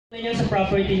Yan sa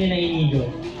property ni na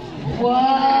Inigo.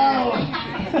 Wow!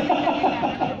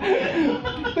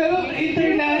 Pero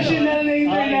international na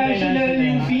international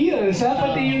yung feels, ha?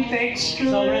 Pati yung texture.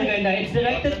 Sobrang ganda. It's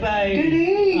directed by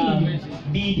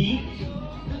BD.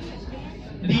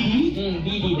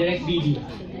 BD, direct BD.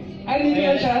 Ano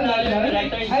yun siya?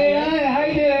 Ayan,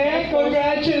 hi Direk!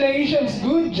 Congratulations!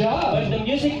 Good job! But the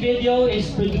music video is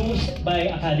produced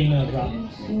by Academy of Rock.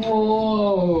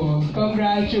 Whoa!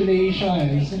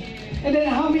 Congratulations! And then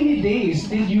how many days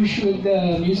did you shoot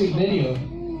the music video?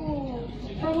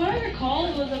 From what I recall,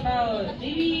 it was about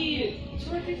maybe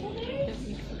 2 or 3 full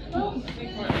days. Well,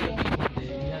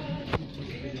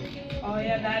 oh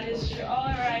yeah, that is true.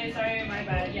 Oh, alright, sorry, my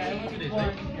bad. Yeah, it was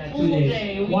 1 full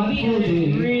day. One full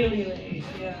day. Really late.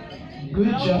 Yeah.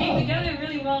 Good but job. We came together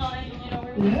really well, and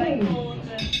we're really thankful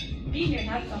to be here and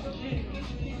have this opportunity.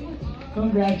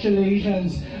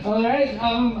 Congratulations. All right,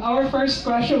 our first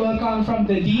question will come from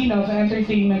the Dean of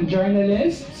Entertainment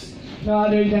Journalists, no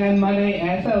other than Manay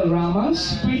Ethel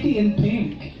Ramos, Pretty in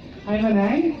Pink. Hi,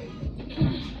 Manay.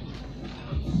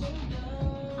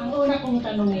 Ang una kong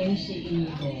tanongin si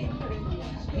Inigo.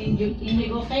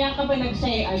 Inigo, kaya ka ba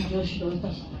nag-say adios doon to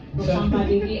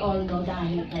somebody we all know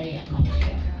dahil kay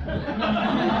Akasha?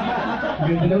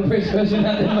 Ganda ng first question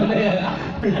natin, Manay.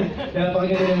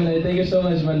 Napakaganda naman, Manay. Thank you so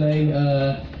much, Manay.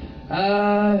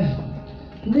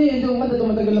 Hindi,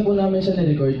 matagal na po namin siya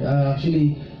na-record.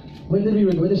 Actually, when did we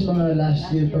record this? Mga last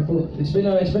year pa po. It's been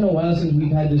a while since we've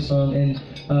had this song, and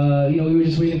we were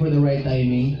just waiting for the right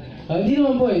timing. Hindi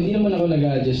naman ako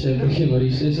nag-adjust, syempre,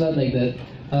 it's not like that.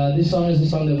 This song is the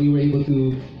song that we were able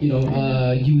to,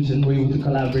 use and were able to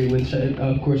collaborate with,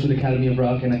 of course, with Academy of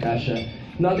Rock and Akasha.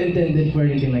 Not intended for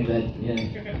anything like that. Yeah.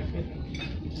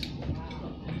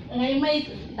 Ngayon may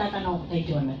tatanong ko kay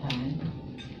Jonathan.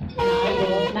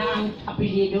 Na ang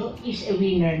apelyido is a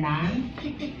winner na.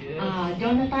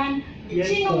 Jonathan,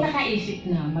 sinong nakaisip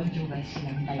na mag-duet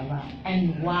silang dalawa?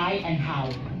 And why and how?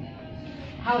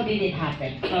 How did it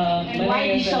happen? And why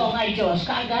the song Adios?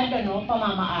 Kaagad,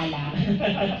 pamamaala.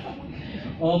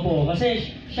 Opo,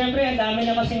 kasi syempre ang dami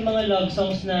na kasing mga love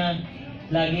songs na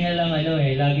lagi na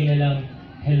lang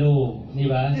hello, di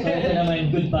ba? So ito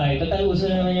naman goodbye. Total uso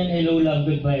na naman yan hello, love,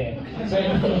 goodbye eh. So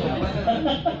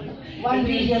 1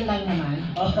 billion lang naman.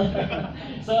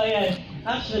 So ayan,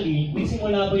 actually,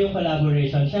 nagsimula po yung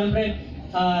collaboration. Syempre,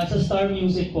 sa Star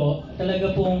Music po, talaga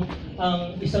pong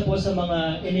isa po sa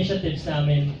mga initiatives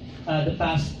namin the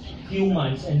past few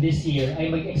months and this year ay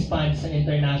mag-expand sa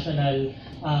international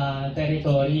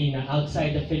territory na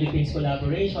outside the Philippines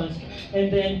collaborations. And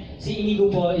then, si Inigo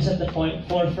po is at the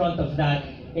forefront of that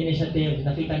initiative.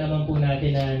 Nakita naman po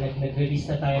natin na nag-release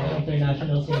na tayo ng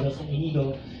international singles ng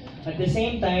Inigo. At the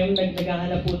same time,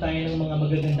 naghahanap po tayo ng mga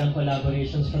magagandang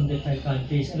collaborations from different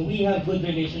countries. And we have good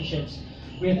relationships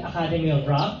with Academy of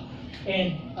Rock.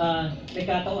 And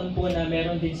nagkataon po na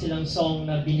meron din silang song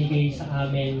na binigay sa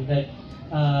amin that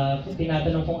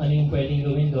tinatanong kung ano yung pwedeng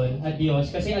gawin doon.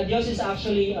 Adios. Kasi Adios is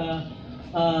actually a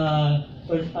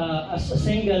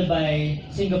single by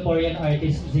Singaporean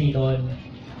artist Zidon.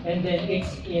 And then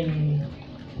it's in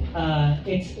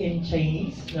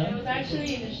Chinese. No? It was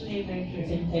actually initially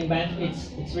in Mandarin.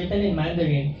 It's written in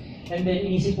Mandarin. And then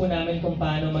inisip po namin kung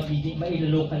paano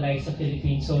ma-localize sa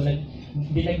Philippines. So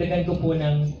dinagdagan ko po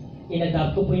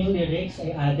in-adapt ko po yung lyrics.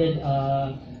 I added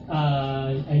a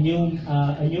new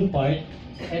part.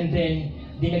 And then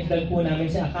dinagdag po namin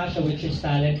si Akasha, which is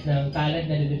talent na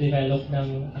nade-develop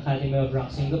ng Academy of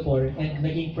Rock Singapore, and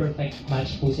naging perfect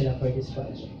match po sila for this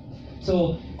project.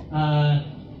 So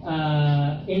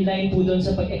in line po doon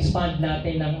sa pag-expand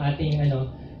natin ng ating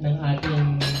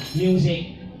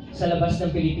music sa labas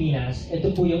ng Pilipinas, ito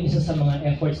po yung isa sa mga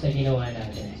efforts na ginawa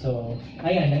natin. So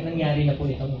ayan, nangyari na po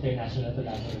itong international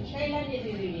collaboration. Kailan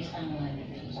i-release ang mga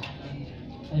sa atin?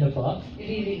 Ano po?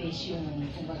 I-release yung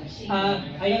single.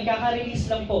 Ayan, kaka-release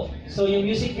lang po. So yung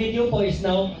music video po is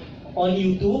now on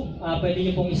YouTube. Pwede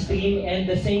nyo pong stream, and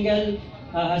the single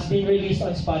has been released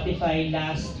on Spotify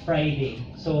last Friday.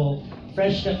 So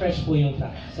fresh na fresh po yung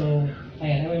track. So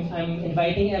ayan, I'm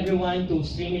inviting everyone to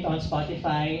stream it on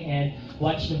Spotify and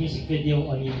watch the music video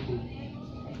on YouTube.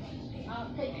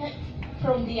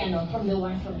 From the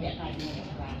one from the Academy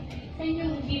of Rock, can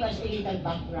you give us a little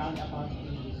background about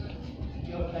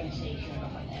your organization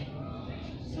or whatever?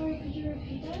 Sorry, could you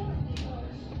repeat that?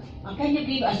 Can you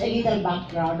give us a little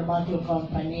background about your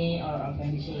company or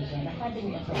organization,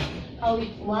 Academy of Rock?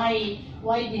 Why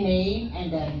the name, and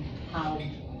then how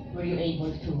were you able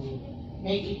to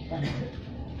make it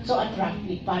so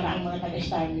attractive para ang mga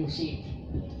taga-Star Music?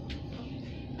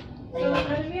 So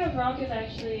Academy of Rock is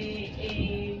actually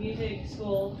a music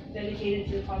school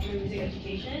dedicated to popular music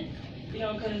education. You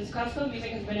know, because classical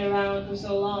music has been around for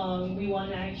so long, we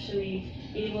want to actually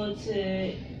be able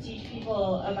to teach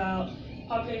people about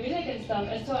popular music and stuff.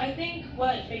 And so I think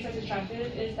what makes us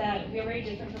attractive is that we are very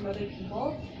different from other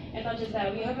people. And not just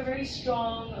that, we have a very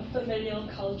strong familial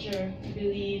culture. We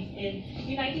believe in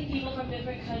uniting people from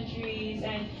different countries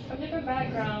and from different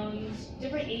backgrounds,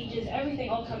 different ages, everything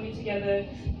all coming together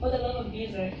for the love of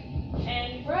music.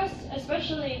 And for us,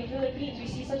 especially in the Philippines, we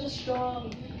see such a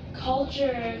strong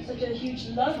culture, such a huge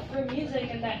love for music,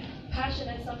 and that passion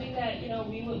is something that, you know,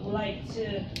 we would like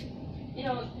to, you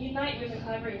know, unite with and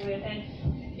collaborate with. And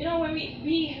you know, when we've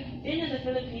been in the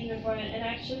Philippines before, and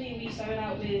actually we started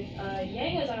out with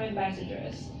Yang as our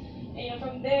ambassadress. And you know,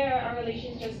 from there, our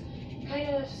relations just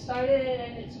kind of started,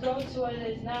 and it's grown to what it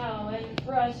is now. And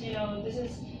for us, you know, this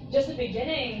is just the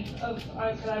beginning of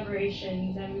our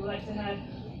collaborations, and we would like to have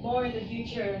more in the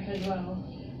future as well.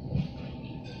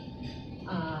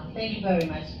 Thank you very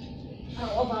much.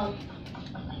 How about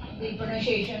the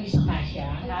pronunciation is Akasha?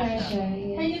 Akasha, Can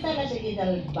yes. you tell us a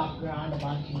little background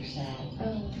about yourself?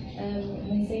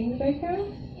 My singing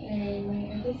background,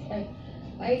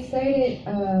 I started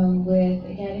with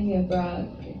Academy of Rock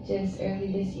just early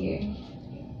this year.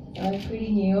 So I'm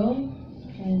pretty new,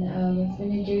 and it's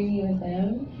been a journey with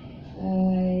them.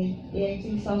 They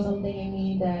actually saw something in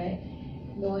me that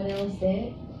no one else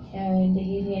did, and they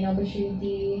gave me an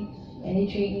opportunity, and they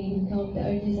trained me to become the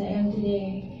artist I am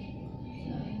today.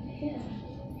 Yeah.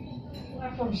 You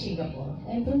are from Singapore.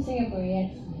 I'm from Singapore,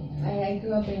 yes. I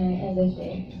grew up and I lived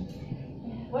there.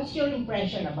 What's your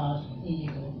impression about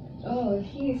Inigo? Oh,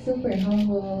 he's super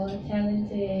humble,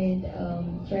 talented,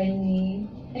 friendly.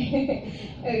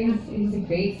 He's a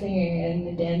great singer and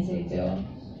a dancer too.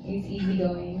 He's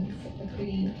easygoing.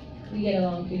 We get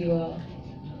along pretty well.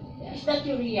 Yeah. Is that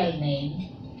your real name?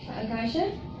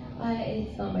 Akasha?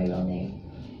 It's not my real name.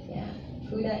 Yeah.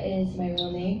 Huda is my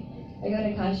real name. I got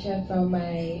Akasha from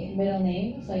my middle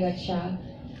name, so I got Sha.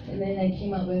 And then I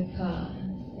came up with Ka.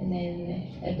 And then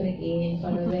I put an A in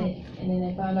front of it. And then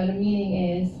I found out the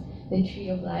meaning is the tree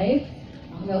of life.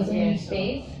 It also means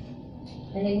space.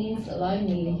 And it means a lot to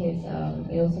me because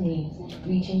it also means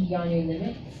reaching beyond your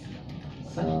limits.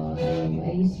 So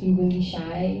I used to be really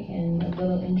shy and a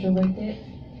little introverted.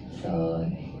 So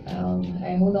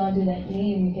I hold on to that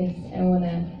name because I want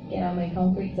to get out of my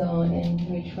comfort zone and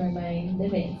reach for my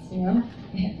limits, you know?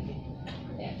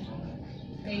 Yeah.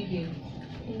 Thank you.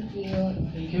 Thank you.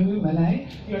 Thank you, Manay.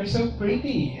 You're so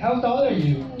pretty. How tall are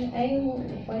you?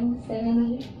 I'm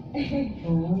 170.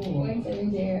 Oh.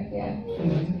 170, yeah.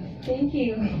 Mhm. Thank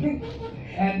you.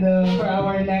 And for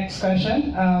our next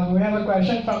question, we have a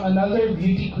question from another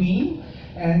beauty queen,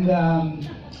 and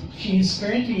she is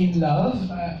currently in love.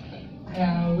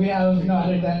 We have no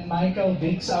other than Michael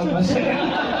Biggs Almas of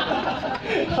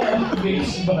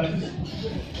Biggs Buzz.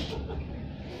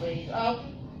 Wait, so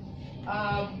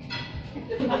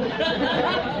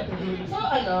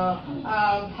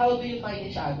how do you find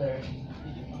each other?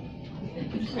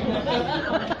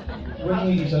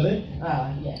 Working with each other?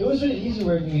 Yes. It was really easy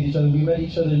working with each other. We met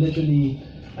each other literally,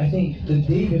 I think, the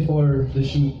day before the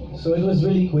shoot. So it was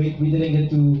really quick. We didn't get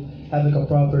to have like a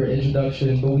proper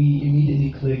introduction, but we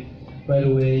immediately clicked right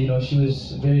away. You know, she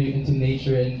was very into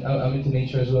nature, and I'm into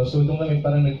nature as well. So doon kami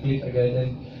parang nag-click agad,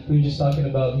 and we were just talking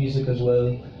about music as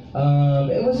well.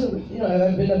 It was, you know,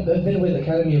 I've been with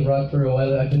Academy of Rock for a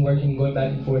while. I've been going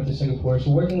back and forth to Singapore.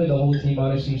 So working with the whole team,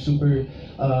 honestly, super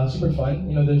fun.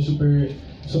 You know, they're super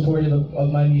supportive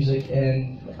of my music,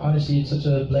 and honestly, it's such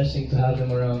a blessing to have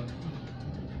them around.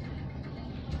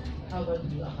 How about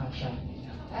you, Akasha?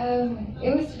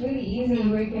 It was really easy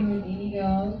working with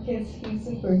Inigo because he's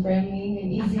super friendly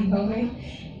and easygoing,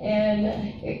 and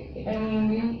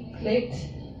we clicked.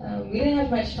 We didn't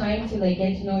have much time to like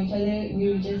get to know each other.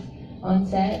 We were just on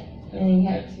set and we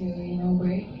had to, you know,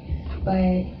 work.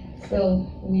 But still,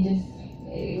 it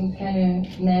was kind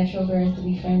of natural for us to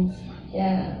be friends.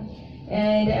 Yeah.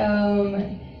 And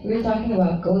we were talking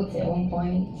about goats at one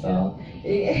point. So.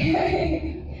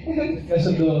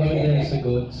 Nagkasundo kami dahil sa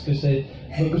goats kasi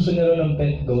gusto niya raw ng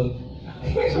pet goat.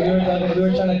 So we were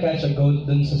trying to catch a goat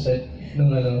dun sa set nung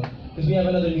ano. Because we have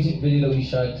another music video that we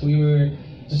shot. So we were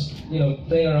just, you know,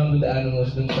 playing around with the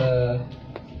animals dun sa,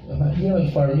 hindi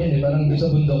naman farm yun eh, parang dun sa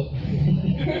bundok.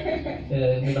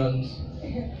 Yeah, in the mountains.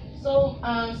 So,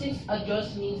 since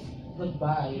Adios means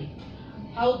goodbye,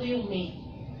 how do you make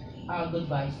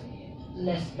goodbyes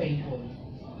less painful?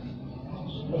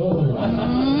 Oh.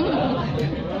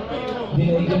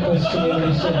 Binaig yung question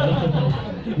yun siya.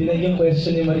 Dinag yung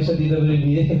question ni Marisa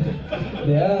DWB.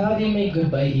 Yeah, how do you make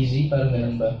goodbye easy? Parang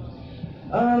ganun ba?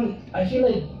 I feel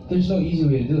like there's no easy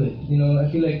way to do it. You know, I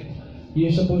feel like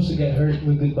you're supposed to get hurt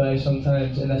with goodbye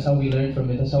sometimes, and that's how we learn from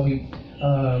it. That's how we,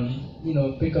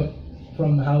 pick up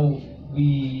from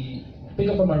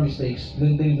our mistakes.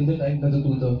 Doon tayo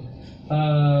natututo.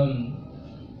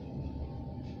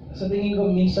 Sa tingin ko,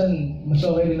 minsan, mas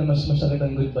okay rin na mas masakit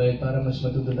ang goodbye para mas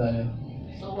matuto tayo.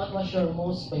 So what was your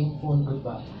most painful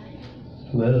goodbye?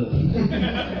 Well,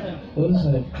 what was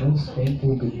my most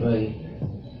painful goodbye?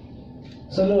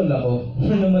 Sa lola ko.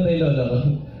 Namatay lola ko.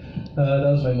 That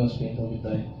was my most painful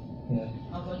goodbye. Yeah.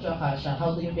 How about you, Akasha?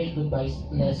 How do you make goodbyes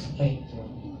less painful?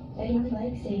 I don't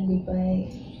like saying goodbye.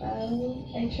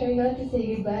 I try not to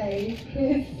say goodbye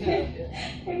because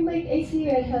I'm like, I see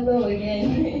you at hello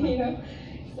again, you know.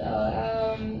 So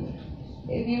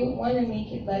if you want to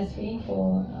make it less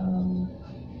painful,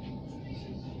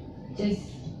 just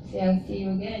say I'll see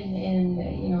you again, and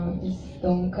just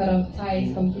don't cut off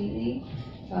ties completely.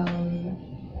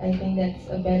 I think that's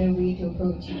a better way to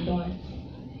approach it. You don't want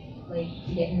like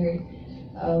to get hurt,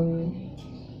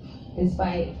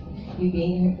 despite you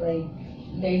being hurt. Like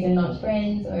you guys are not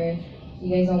friends, or you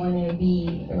guys don't want to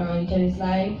be around each other's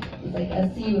life. It's like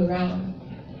I'll see you around.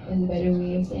 Is a better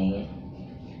way of saying it.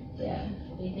 Yeah.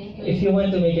 If you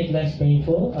want to make it less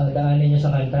painful, daanin niyo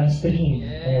sa kanta, stream.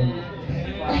 And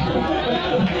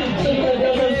so you can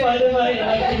go sa Spotify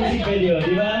music video,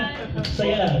 di ba?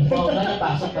 Saya lang. Oo,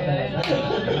 napasok pa talaga.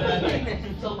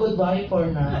 So goodbye for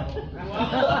now.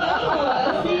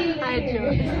 I'll see you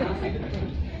later.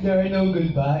 There are no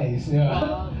goodbyes.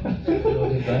 Yeah. No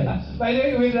goodbyes. By the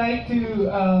way, we'd like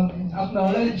to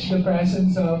acknowledge the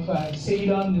presence of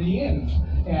Seidon Lien.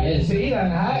 Yeah, Yes. Seidon,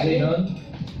 hi. Zenon,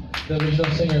 the original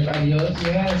singer of Adios.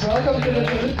 Yes, welcome to the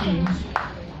Philippines.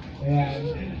 Yeah.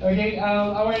 Okay,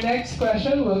 our next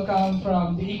question will come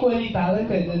from the equally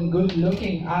talented and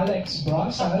good-looking Alex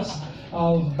Brosas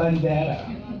of Bandera.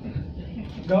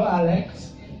 Go,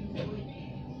 Alex.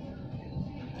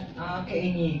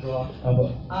 Kay Inigo, Abo.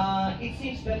 it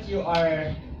seems that you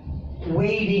are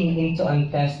wading into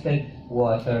untested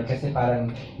water kasi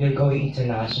parang you're going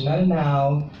international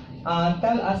now.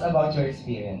 Tell us about your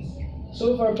experience.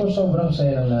 So far po, sobrang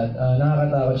saya ng lahat.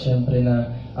 Nakakatakot syempre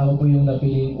na ako po yung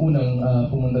napiling unang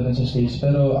pumunta dun sa States.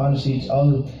 Pero honestly, it's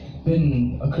all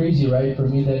been a crazy ride for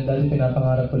me dahil dati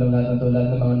pinapangarap ko lang lahat ng to,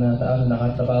 lahat ng mga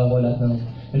nakatrabaho ko, lahat ng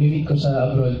nami-meet ko sa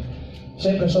abroad.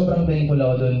 Syempre, sobrang thankful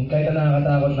ako dun. Kahit na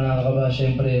nakakatakot, nakakaba,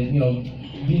 syempre,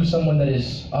 being someone that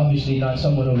is obviously not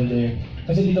someone over there.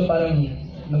 Kasi dito parang,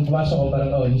 nung pumasok ko,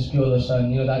 parang, he's Piolo's son.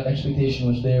 That expectation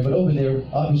was there. But over there,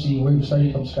 obviously, we're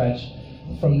starting from scratch,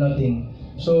 from nothing.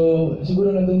 So,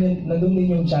 siguro nandun din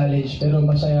yung challenge, pero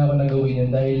masaya ako na gawin yun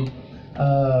dahil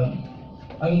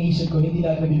ang iniisip ko, hindi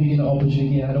natin nabibigyan ng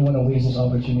opportunity, and I don't want to waste this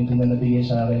opportunity na nabigay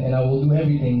sa akin. And I will do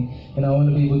everything, and I want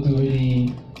to be able to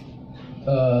really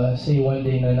say one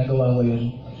day na nagawa ko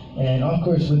yun. And of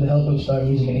course, with the help of Star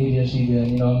Music and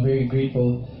ABS-CBN, I'm very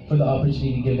grateful for the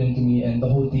opportunity given to me and the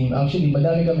whole team. Actually,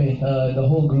 madami kami, the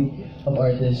whole group of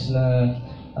artists na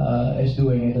is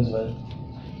doing it as well.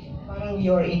 Parang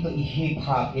you're into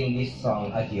hip-hop in this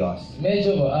song, Adios.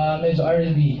 Medyo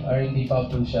R&B pop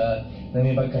po siya na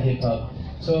may pagka-hip-hop.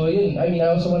 So yun, I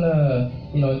also wanna,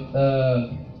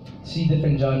 see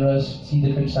different genres, see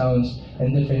different sounds,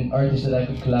 and different artists that I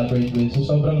could collaborate with. So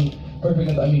sobrang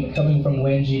perfect na to. Coming from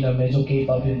Wenji na medyo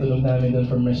K-pop yung tulog namin doon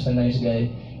from Rest a Nice Guy.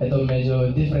 Ito medyo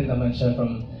different naman siya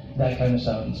from that kind of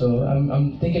sound. So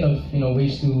I'm thinking of,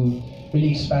 ways to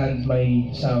really expand my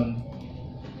sound.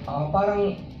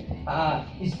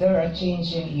 Is there a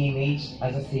change in image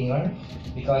as a singer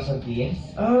because of this?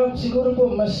 Siguro po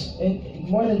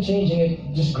more than changing it,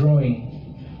 just growing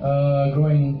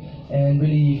and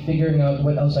really figuring out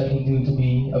what else I can do to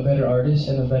be a better artist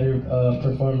and a better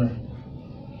performer.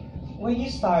 When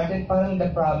you started, parang the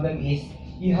problem is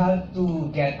you have to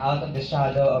get out of the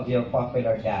shadow of your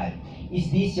popular dad.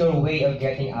 Is this your way of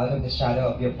getting out of the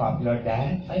shadow of your popular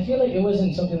dad? I feel like it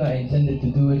wasn't something that I intended to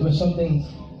do. It was something,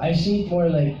 I see it more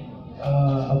like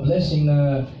a blessing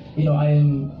na, I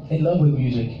am in love with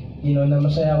music. Na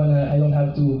masaya ako na I don't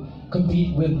have to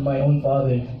compete with my own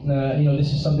father. Na,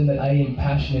 this is something that I am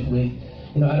passionate with.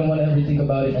 I don't want to ever think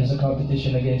about it as a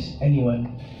competition against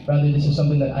anyone. Rather, this is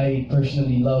something that I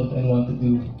personally love and want to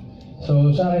do.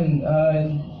 So sa akin,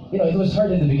 it was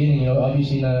hard in the beginning,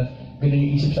 obviously na ganun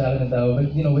yung isip sa akin ng tao.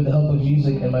 But, with the help of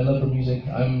music and my love for music,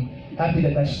 I'm happy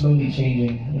that that's slowly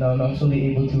changing. I'm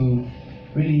slowly able to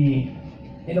really,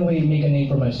 in a way, make a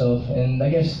name for myself. And I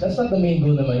guess that's not the main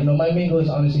goal naman. My main goal is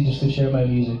honestly just to share my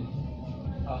music.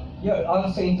 you're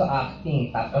also into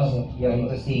acting, tapos you're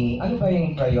into singing. Ano ba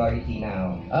yung priority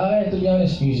now? To be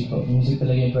honest, music po. Music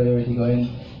talaga yung priority ko. And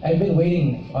I've been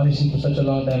waiting, honestly, for such a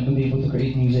long time to be able to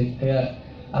create music. Kaya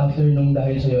after nung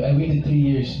dahil sa'yo, I waited 3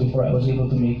 years before I was able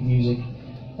to make music.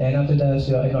 And after that,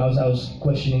 so, I was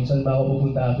questioning, saan ba ako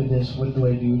pupunta after this? What do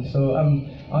I do? So I'm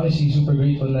honestly super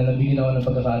grateful na nabigyan ako ng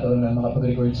pagkakataon na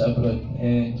makapag-record sa abroad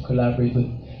and collaborate with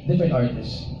different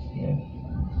artists. Yeah.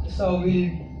 So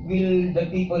will the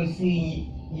people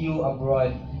see you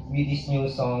abroad with this new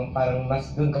song? Parang mas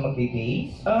doon ka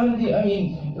mag-base? I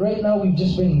mean, right now we've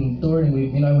just been touring.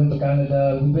 I went to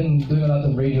Canada. We've been doing a lot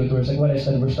of radio tours. Like what I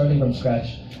said, we're starting from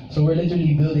scratch. So we're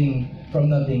literally building from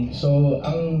nothing. So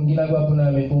ang ginagawa po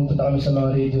namin, pumunta kami sa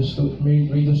mga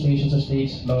radio stations sa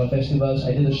States, mga festivals.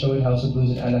 I did a show in House of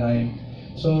Blues in Anaheim.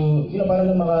 So, para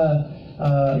lang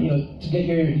to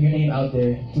get your name out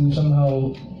there, to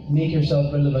somehow make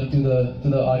yourself relevant to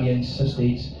the audience sa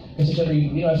States. Kasi syempre,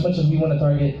 as much as we want to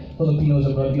target Filipinos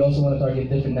abroad, we also want to target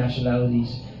different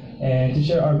nationalities and to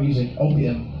share our music,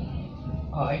 OPM.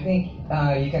 I think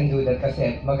you can do that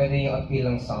kasi maganda yung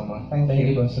appeal ng song mo. Thank Thank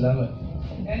you. you po, salamat.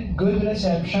 And good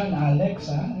reception, Alex,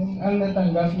 ang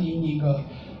natanggap ni Inigo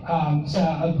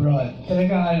sa abroad.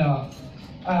 Talagang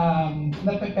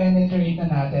nape-penetrate na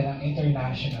natin ang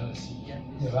international scene.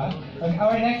 Diba?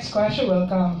 Our next question will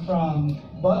come from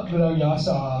Bot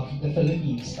Glorioso of the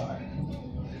Philippine Star.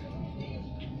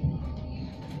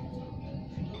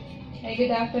 Hey,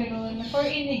 good afternoon. For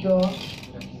Inigo,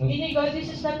 this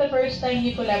is not the first time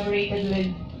you collaborated with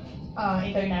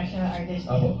international artists.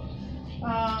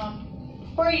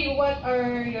 For you, what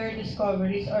are your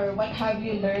discoveries or what have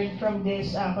you learned from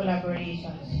these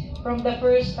collaborations? From the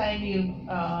first time you've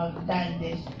done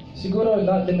this? Siguro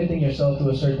not limiting yourself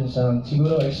to a certain sound.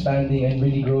 Siguro expanding and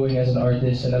really growing as an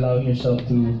artist and allowing yourself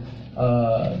to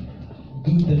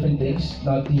do different things,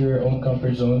 not to your own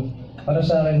comfort zone. Para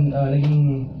sa akin,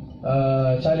 naging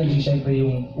challenging syempre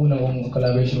yung unang kong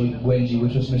collaboration with Gwenji,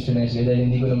 which was Mr. Nice Guy, dahil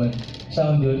hindi ko naman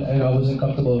sound yun, and I wasn't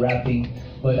comfortable rapping.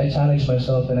 But I challenged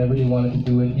myself and I really wanted to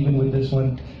do it. Even with this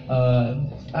one,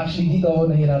 actually dito ako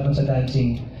nahirapan sa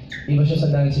dancing. Iba siya sa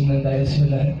dancing ng dahil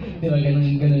sila, di ba,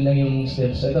 ganun lang yung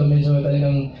steps. Ito medyo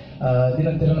talagang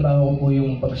tinatirabaho ko po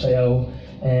yung pagsayaw.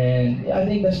 And I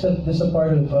think that's the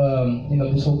part of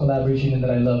this whole collaboration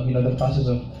that I love. The process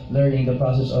of learning, the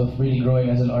process of really growing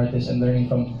as an artist and learning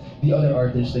from the other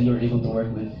artists that you're able to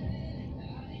work with.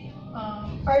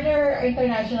 Are there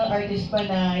international artists pa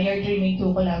na you're dreaming to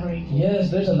collaborate with?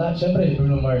 Yes, there's a lot. Siyempre,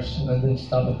 Bruno Mars, nandun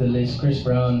sa top of the list. Chris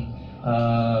Brown.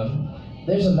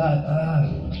 There's a lot.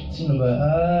 Sino ba?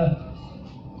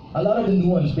 A lot of the new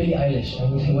ones. Billie Eilish. I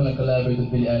really want to collaborate with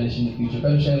Billie Eilish in the future.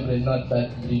 Pero siyempre, not that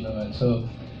dream naman. So,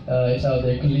 it's out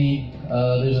there. Khalid.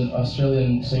 There's an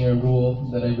Australian singer, Rule,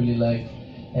 that I really like.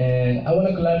 And I want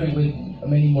to collaborate with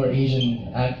many more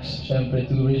Asian acts, siyempre,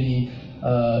 to really,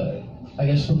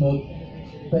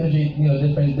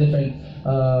 penetrate, different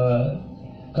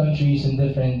countries and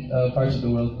different parts of the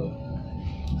world.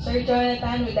 Sir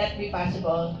Jonathan, would that be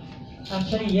possible?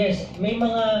 Actually, yes. May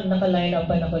mga naka-line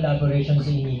up pa na collaboration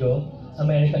si Inigo,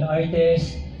 American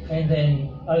artists, and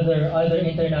then other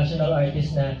international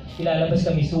artists na ilalabas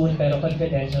kami soon pero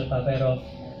confidential pa. Pero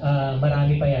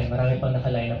marami pa yan. Marami pang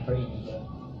naka-line up for Inigo.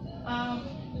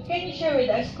 Can you share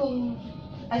with us kung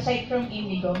aside from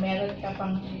Inigo, meron ka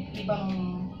pang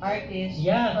ibang artists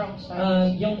from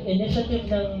Stars? Yung initiative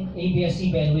ng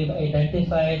ABS-CBN, we've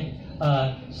identified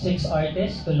 6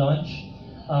 artists to launch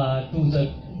to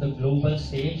the global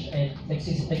stage, and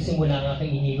nagsimula nga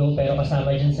kay Inigo pero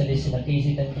kasama dyan sa list na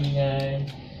Casey Tantingan,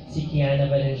 si Kiana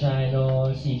Valenciano,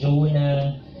 si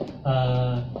Jonah,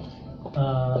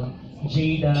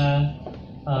 Jada,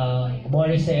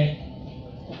 Morissette,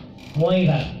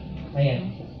 Moira.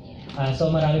 Ayan. So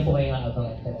marami po kayong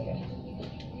aabangan talaga.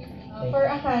 For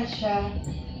Akasha,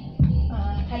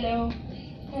 hello.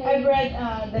 I've read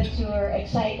that you're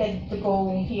excited to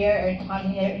go here or to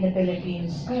come here in the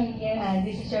Philippines. Yes.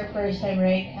 This is your first time,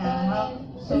 right?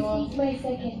 This is my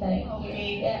second time.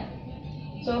 Okay. Yeah.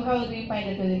 So how do you find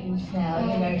the Philippines now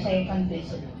in your second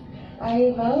visit?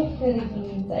 I love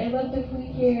Philippines. I love the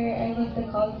food here. I love the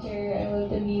culture. I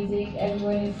love the music.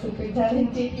 Everyone is super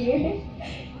talented here.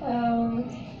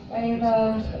 I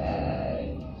love.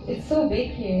 It's so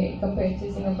big here compared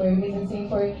to Singapore, because in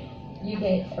Singapore you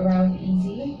get around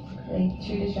easy, like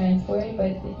through the transport,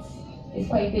 but it's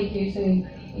quite big here, so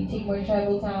you take more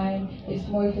travel time. There's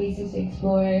more places to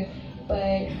explore.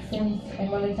 But since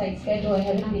I'm on a tight schedule, I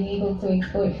haven't been able to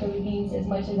explore Philippines as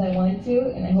much as I want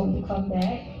to, and I hope to come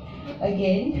back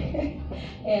again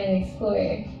and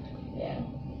explore. Yeah.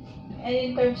 And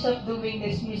in terms of doing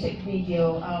this music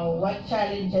video, what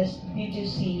challenges did you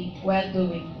see while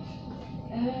doing?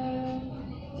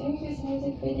 Doing this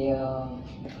music video,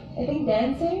 I think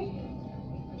dancing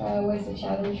was a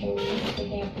challenge for me,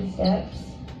 picking up the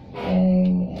steps.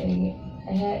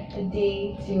 I had a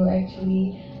day to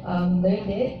actually learn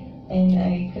it, and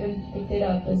I couldn't pick it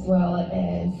up as well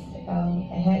as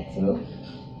I had to.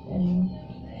 And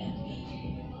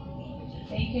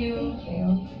Thank you. thank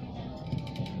you.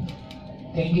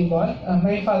 Thank you, Bot.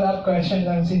 May follow-up question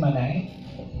lang si Manay.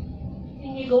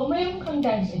 Inigo, mayroon kang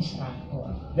dance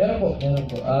instructor. Meron po, meron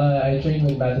po. I train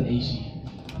with Matt and AC.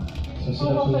 So How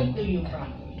sila po often yung- do you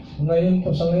practice? Ngayon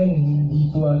po, sa ngayon, hindi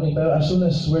po pero as soon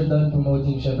as we're done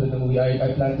promoting syempre the movie,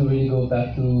 I plan to really go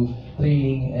back to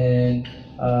training and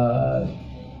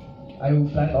I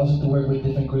plan also to work with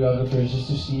different choreographers just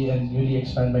to see and really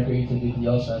expand my creativity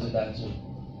also as a dancer.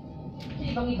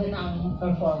 Ibang-iba na ang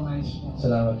performance mo.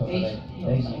 Salamat po, Based Manay.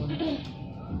 Thank you.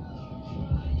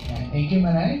 Yeah, thank you,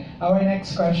 Manay. Our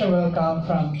next question will come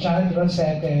from Chad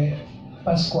Rosete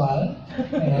Pascual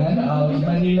and of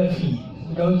Manila Feed.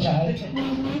 Go, Chad.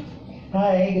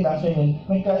 Hi, good afternoon.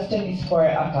 My question is for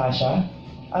Akasha.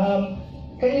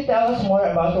 Can you tell us more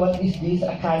about what is this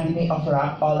Academy of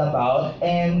Rock all about?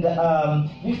 And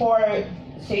before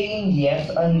saying yes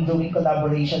on doing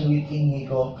collaboration with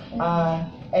Inigo,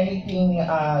 anything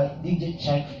did you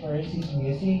check first his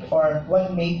music, or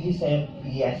what made you say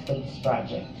yes to this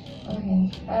project?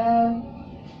 Okay.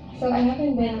 So I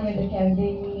haven't been with the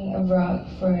Academy of Rock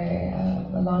for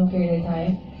a long period of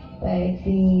time, but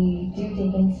they do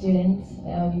take in students.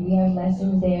 We have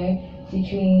lessons there to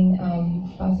train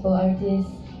gospel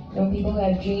artists, people who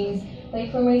have dreams.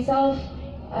 Like for myself,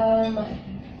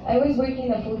 I was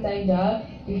working a full-time job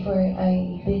before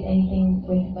I did anything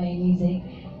with my music,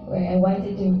 where I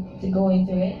wanted to go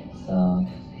into it. So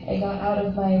I got out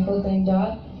of my full-time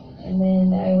job, and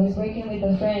then I was working with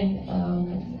a friend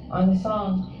on a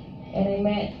song, and I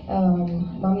met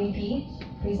Mommy P,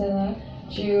 Priscilla,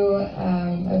 through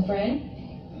a friend,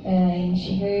 and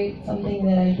she heard something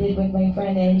that I did with my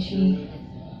friend, and she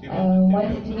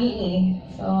wanted to meet me.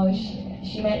 So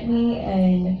she met me,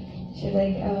 and she was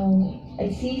like, I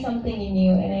see something in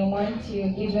you, and I want to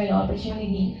give you an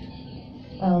opportunity.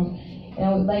 And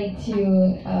I would like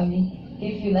to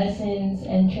give you lessons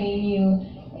and train you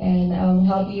and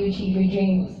help you achieve your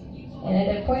dreams. And at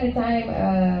that point in time,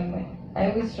 I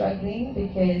was struggling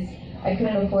because I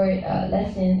couldn't afford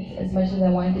lessons as much as I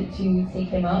wanted to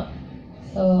take them out.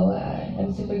 So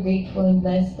I'm super grateful and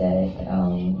blessed that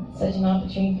such an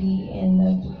opportunity and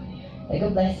like a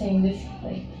blessing just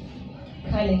like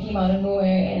kind of came out of nowhere,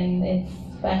 and it's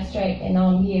fast track, and now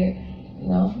I'm here,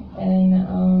 And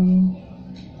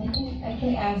I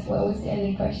can ask, what was the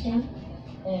other question?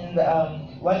 And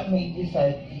what made you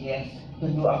say yes to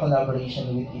do a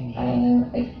collaboration with Inigo?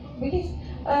 Because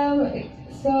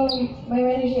so my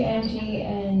manager Angie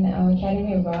and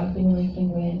Academy of Rock been working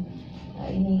with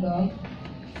Inigo.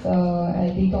 So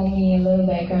they told me a little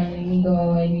background on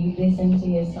Inigo, and we listened to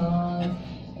his songs,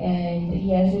 and he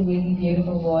has a really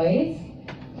beautiful voice,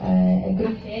 a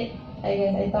good fit. I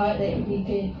guess I thought that we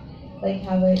could like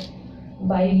have a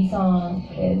vibey song,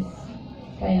 is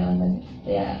kind of on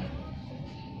the yeah.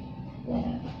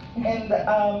 And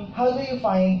how do you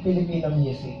find Filipino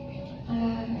music? I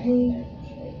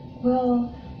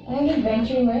haven't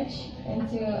ventured much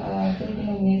into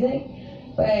Filipino music,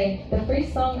 but the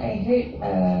first song I heard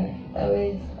that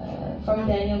was from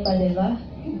Daniel Padilla.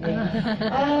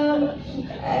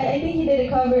 I think he did a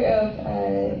cover of,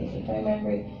 if I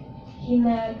remember,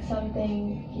 Hinag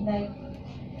something, Hinag.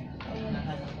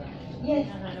 Yes.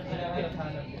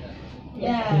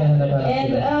 Yeah.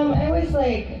 And I was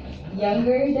like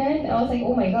younger then. I was like,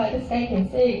 oh my god, this guy can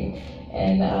sing.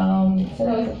 And so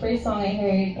that was the first song I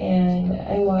heard, and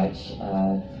I watched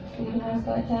Filipinos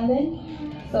Got Talent.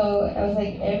 So I was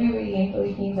like, everybody in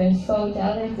Philippines are so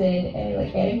talented, and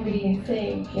like everybody can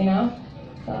sing,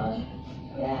 So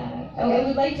yeah, I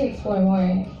would like to explore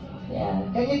more. Yeah.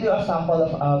 Can you do a sample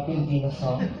of a Filipino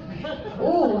song?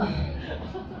 Ooh.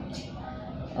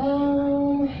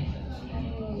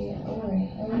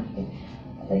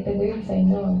 Like the lyrics I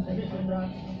know, like the rock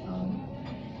song.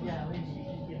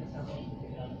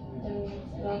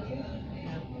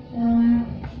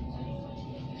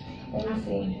 Let me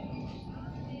see.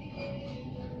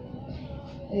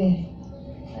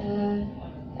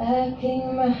 Aking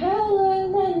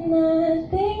mahalan na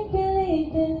nating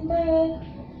pilitin ba?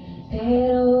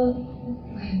 Pero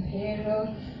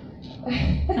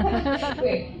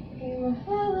wait. Aking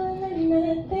mahalan na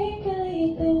nating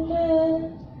pilitin ba?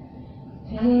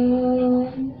 Pero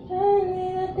hindi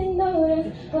natin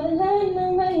oras wala na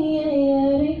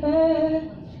mangyayari pa.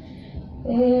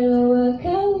 Pero wag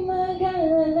kang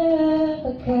mag-alala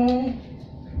pagkat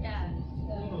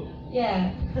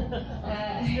yeah.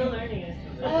 Still learning it.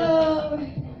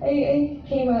 I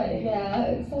came out,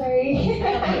 yeah, sorry.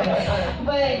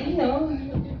 But, you know,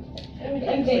 I'm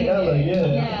getting Tagalog, it. yeah.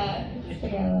 Yeah, it's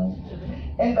Tagalog.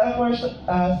 And for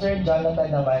Sir Jonathan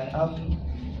naman,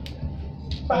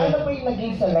 paano po yung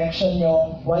naging selection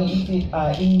nyo? Why is it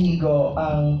Inigo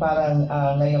ang parang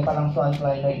ngayon parang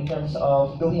frontliner in terms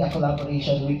of doing a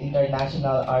collaboration with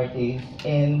international artists?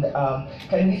 And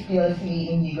can we still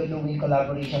see Inigo doing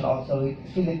collaboration also with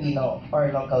Filipino or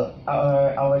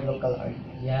our local artists?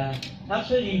 Yeah.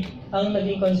 Actually, ang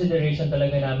naging consideration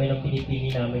talaga namin nung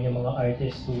pinipili namin yung mga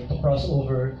artists to cross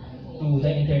over to the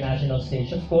international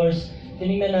stage. Of course,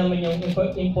 tinignan namin yung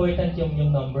important yung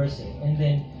numbers eh. And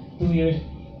then, 2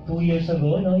 years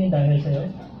ago, no, yung Dahil Sa'yo.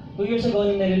 2 years ago,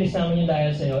 nung nirelease namin yung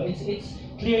Dahil Sa'yo, it's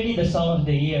clearly the song of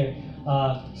the year.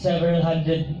 Several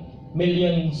hundred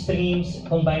million streams,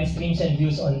 combined streams and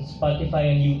views on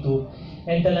Spotify and YouTube.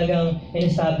 And talagang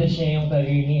in-establish niya yung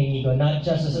career ni Inigo, not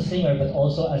just as a singer, but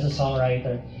also as a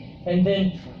songwriter. And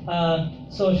then,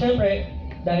 so syempre,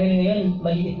 dahil ngayon,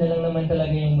 maliit na lang naman talaga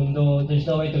yung mundo, there's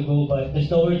nowhere to go but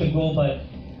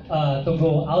to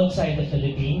go outside the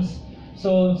Philippines.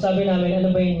 So sabi namin,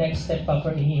 ano ba yung next step pa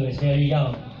for Inigo? Is very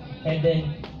young. And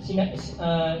then,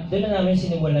 doon na namin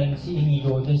sinimulan si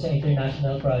Inigo doon sa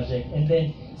international project. And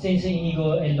then, since si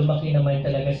Inigo lumaki naman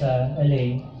talaga sa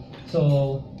LA,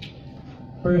 so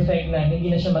perfect na hindi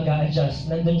na siya mag-a-adjust.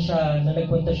 Nandun siya, nung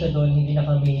nagpunta siya doon, hindi na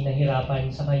kami nahirapan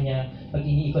sa kanya pag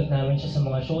iniikot namin siya sa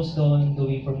mga shows doon,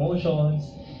 doing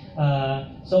promotions.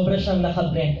 Sobra siyang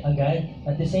naka-blend agad.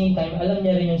 At the same time, alam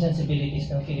niya rin yung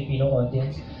sensibilities ng Filipino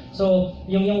audience. So,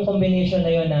 yung combination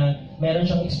na yun na meron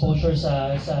siyang exposure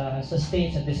sa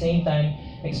States, at the same time,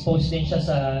 exposed din siya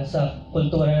sa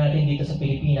kultura natin dito sa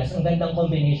Pilipinas. Ang gandang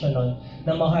combination nun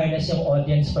na ma-harness yung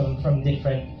audience from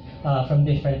different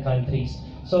countries.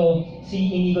 So,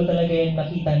 si Inigo talaga yung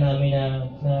nakita namin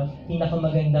na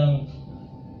pinakamagandang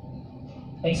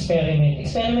experiment.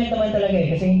 Experiment naman talaga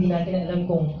eh, kasi hindi natin alam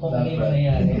kung ano yung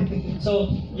mangyayari.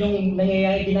 So, yung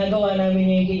nangyayari, ginagawa namin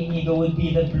yung kay Inigo would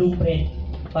be the blueprint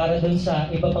para dun sa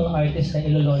iba pang artist na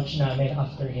ilo-launch namin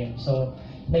after him. So,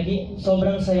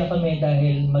 sobrang saya kami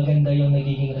dahil maganda yung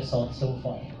nagiging result so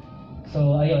far.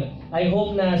 So, ayun. I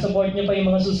hope na support niyo pa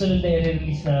yung mga susunod na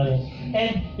i-release namin.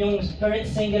 And yung current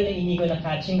single ni Inigo na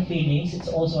Catching Feelings,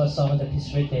 it's also a song that he's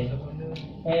written.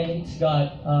 And it's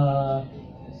got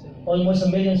almost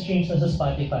 1 million streams na sa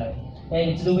Spotify.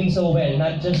 And it's doing so well,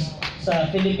 not just sa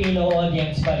Filipino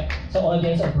audience, but sa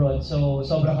audience abroad. So,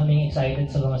 sobrang kaming excited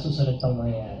sa mga susunod pang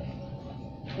mangyayari.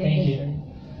 Thank you.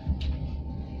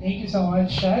 Thank you so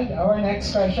much, Shad. Our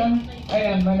next question,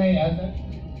 ayan, Manay Ate.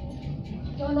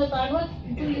 Jonathan, what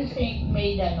do you think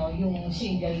made yung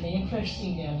single na, yung first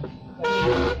single?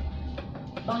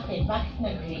 Bakit? Bakit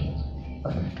nag-create?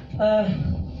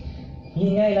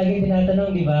 Yun nga, laging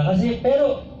tinatanong, di ba?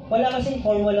 Pero wala kasing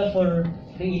formula for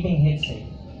creating hits eh.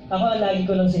 Ako, lagi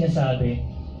ko lang sinasabi,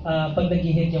 pag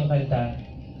nag-hit yung kanta,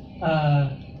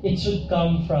 it should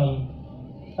come from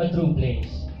a true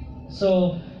place.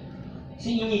 So,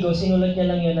 si Inigo, sinulat niya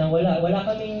lang yun na wala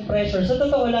kaming pressure. So,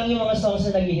 totoo lang yung mga songs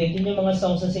na nag-hit, yun yung mga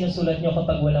songs na sinusulat niyo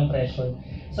kapag walang pressure.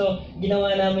 So,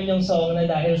 ginawa namin yung song na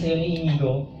Dahil Sa'yo ni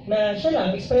Inigo, na siya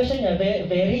lang, expression niya,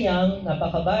 very young,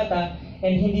 napakabata,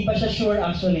 and hindi pa siya sure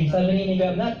actually. Sabi ni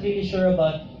Inigo, I'm not really sure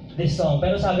about this song.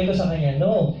 Pero sabi ko sa kanya,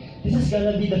 no, this is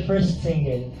gonna be the first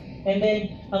single. And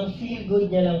then, ang feel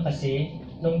good niya lang kasi,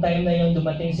 nung time na yun,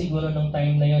 dumating siguro nung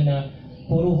time na yun na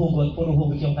puro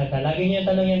hugot yung kanta. Lagi niyo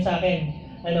tanong yan sa akin,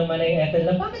 Manay Ethel,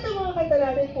 na bakit ang mga kanta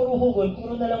natin puro hugot,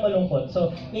 puro na lang malungkot?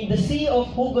 So, in the sea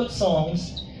of hugot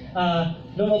songs,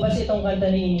 lumabas itong kanta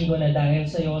ni Inigo na Dahil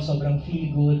Sa'yo, sobrang feel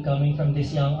good coming from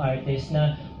this young artist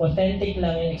na authentic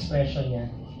lang yung expression niya.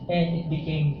 And it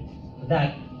became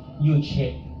that huge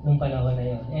hit nung panahon na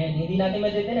yun. And hindi natin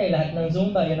madidinay, lahat ng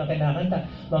Zumba, yun ang kinakanta.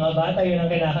 Mga bata, yun ang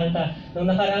kinakanta. Nung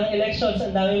nakaraang elections,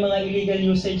 ang daming mga illegal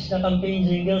usage na campaign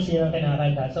jingles, yun ang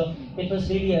kinakanta. So, it was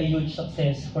really a huge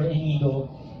success for Inigo.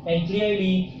 And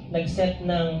clearly, nag-set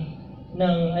ng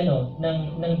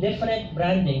different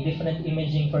branding, different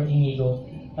imaging for Inigo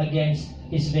against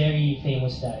his very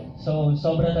famous dad. So,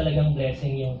 sobra talagang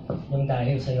blessing yung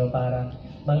Dahil Sa'yo para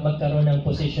magkaroon ng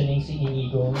positioning si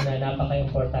Inigo na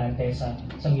napaka-importante sa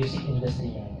music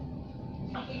industry niya.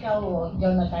 Ikaw,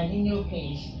 Jonathan, in your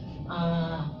case,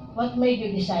 what made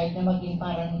you decide na maging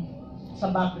parang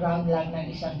sa background lang ng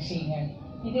isang singer?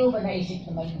 Hindi mo ba naisip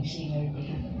na maging singer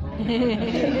din?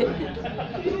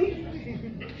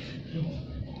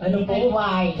 Ano po? And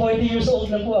why? 40 years old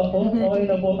na po ako. Okay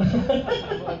na po.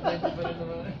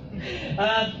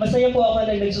 Masaya po ako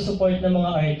na nagsusupport ng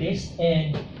mga artist,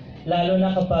 and lalo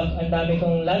na kapag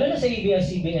lalo na sa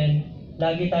ABS-CBN,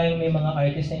 lagi tayong may mga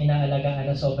artist na inaalagaan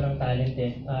na sobrang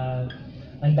talented.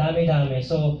 Ang dami-dami.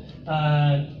 So,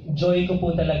 joy ko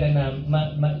po talaga na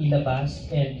mailabas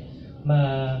and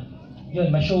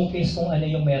ma-showcase kung ano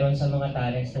yung meron sa mga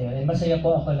talents na yun. And masaya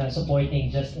po ako na supporting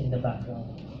just in the background.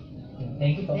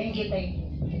 Thank you po. Thank you.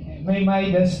 May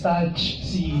Midas touch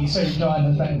si Sir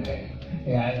Jonathan.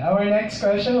 Yeah. Our next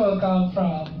question will come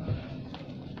from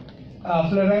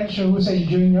Florencio Husay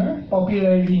Jr.,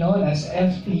 popularly known as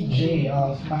FPJ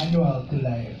of Manual to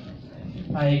Life.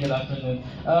 Hi, good afternoon.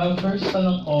 First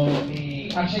tanong ko,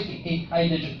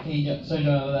 Sir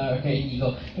Jonathan, kay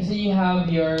Inigo. Kasi you have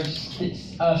your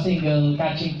single,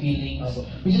 Catching Feelings,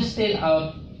 which is still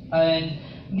out, and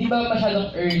di ba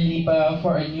masyadong early pa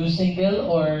for a new single,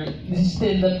 or this is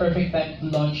still the perfect time to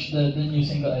launch the new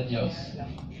single, Adios?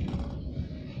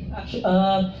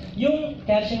 Yung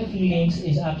Catching Feelings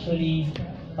is actually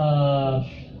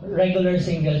regular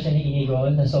single siya ni Inigo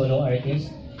na solo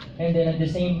artist. And then at the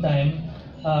same time,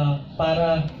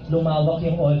 para lumawak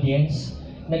yung audience,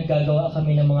 naggagawa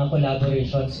kami ng mga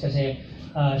collaborations kasi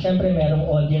syempre merong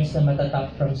audience na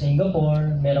matatap from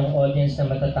Singapore, merong audience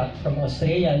na matatap from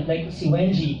Australia, like si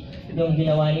Wenji, yung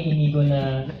ginawa ni Inigo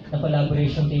na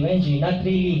collaboration kay Wenji, not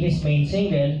really his main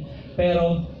single,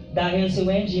 pero dahil si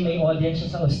Wenji may audience siya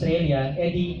sa Australia,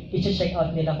 edi i-check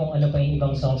out nila kung ano pa yung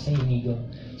ibang songs ni Inigo.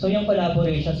 So yung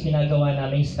collaborations, ginagawa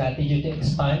naming strategy to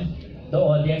expand the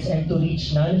audience and to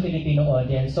reach non-Filipino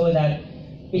audience so that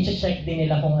i-check din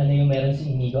nila kung ano yung meron si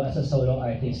Inigo as a solo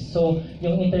artist. So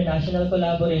yung international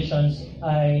collaborations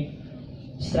ay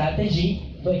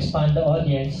strategy to expand the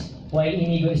audience while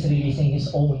Inigo is releasing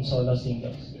his own solo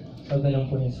singles. So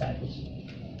ganun po yung strategy.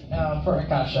 For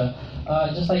Akasha,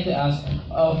 just like to ask,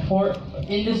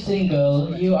 in the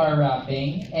single you are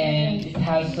rapping and it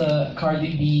has a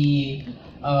Cardi B,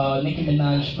 Nicki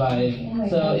Minaj vibe.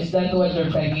 So is that what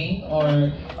you're pegging,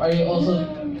 or are you also?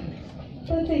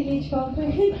 That's a huge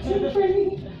compliment for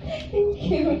me. Thank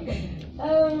you.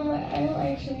 I'm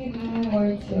actually leaning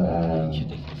more to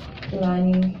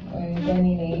Lani or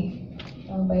Jenny May.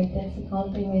 But that's a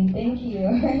compliment. Thank you.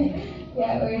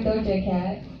 Yeah, or Doja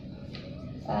Cat.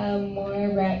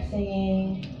 More rap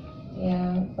singing.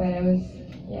 Yeah, but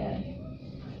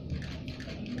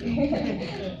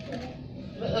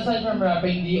Aside from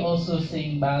rapping, do you also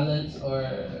sing ballads or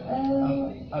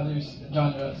other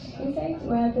genres? Besides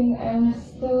rapping, I'm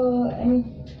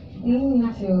leaning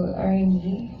into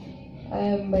R&B,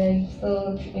 but I'm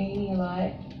still training a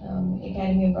lot.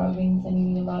 Academy of Rock been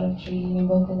sending me a lot of training and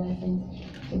vocal lessons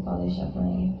to polish up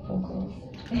my vocals.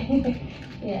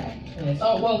 Yeah. Yes.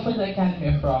 Oh, well, for the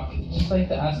Academy of Rock, just like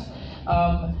to ask,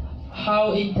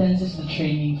 how intense is the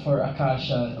training for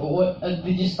Akasha? What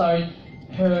did you start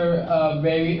her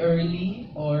very early,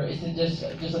 or is it just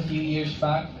a few years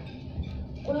back?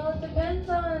 Well, it depends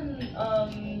on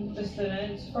the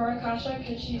students. For Akasha,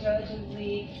 because she's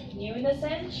relatively new in the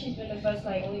sense, she's been with us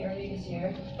like only early this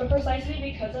year. But precisely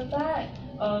because of that,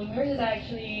 hers is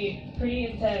actually pretty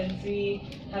intense. We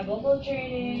have vocal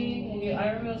training. I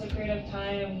remember it was a period of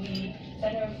time we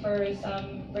sent her for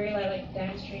some very light like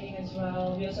dance training as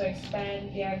well. We also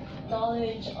expand their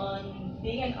knowledge on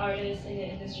being an artist in the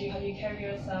industry, how do you carry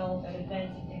yourself at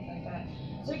events and things like that.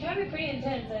 So it can be pretty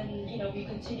intense, and we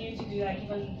continue to do that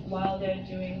even while they're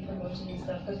doing promotion and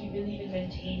stuff, because we believe in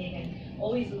maintaining and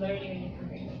always learning and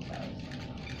improving themselves.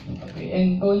 Okay,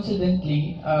 and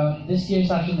coincidentally, this year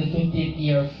is actually the 20th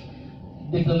year of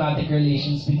diplomatic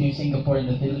relations between Singapore and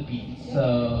the Philippines.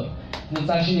 So it's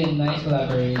actually a nice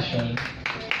collaboration.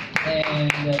 And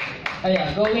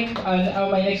going on,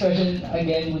 my next question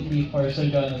again would be for Sir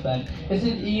Jonathan. Is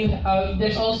it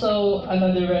there's also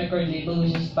another record label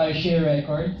which is Tarsier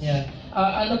Records. Yeah.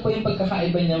 Ano po yung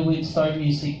pagkakaiba niya with Star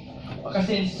Music?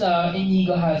 Kasi since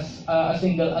Inigo has a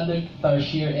single under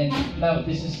Tarsier and now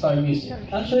this is Star Music.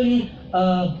 Actually,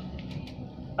 ano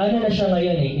na siya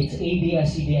ngayon it's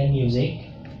ABS-CBN Music.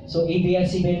 So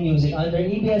ABS-CBN Music, under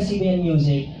ABS-CBN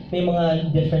Music, may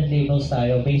mga different labels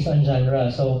tayo based on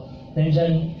genre. So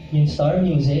nandyan yung Star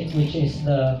Music, which is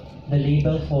the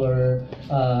label for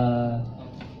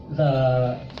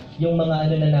yung mga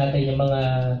ano na natin, yung mga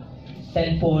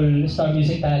tentpole Star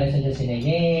Music talents, nandiyan si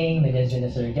Nayeng, nandiyan si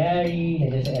Sir Gary,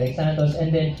 nandiyan si Eric Santos,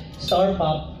 and then Star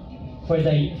Pop for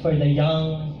the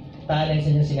young talents,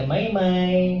 nandiyan sina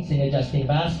Maymay, sina Justin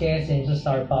Vasquez, and so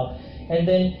Star Pop. And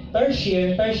then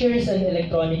Tarsier is an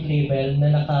electronic label na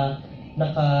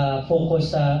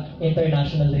naka-focus sa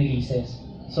international releases.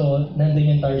 So,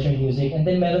 nandun yung Tarsier Music. And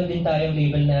then meron din tayong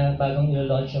label na bagong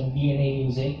ilo-launch yung DNA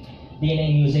Music.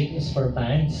 DNA Music is for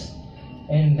fans.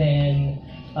 And then,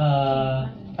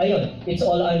 ayun, it's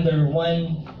all under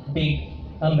one big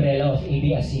umbrella of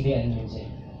ABS-CBN Music.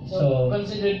 So,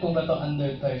 considered po ba to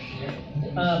under Tarsier?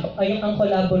 ang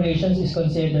collaborations is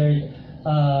considered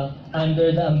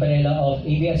under the umbrella of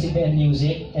ABS-CBN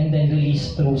Music and then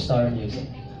released through Star Music.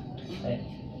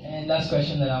 And last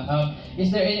question na lang.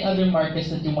 Is there any other markets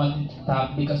that you want to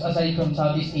tap? Because aside from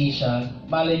Southeast Asia,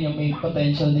 malay nyo may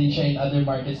potential din siya in other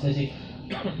markets, let's say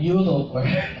Europe or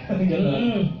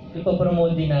gano'n.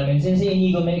 Ipopromote din namin. Since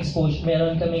Inigo may exposure,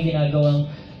 meron kaming ginagawang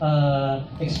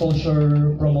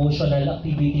exposure promotional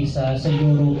activities sa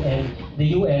Europe and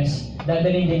the US,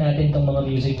 dadalhin din natin itong mga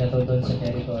music na to doon sa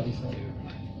territories na yun.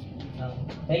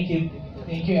 Thank you.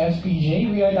 Thank you,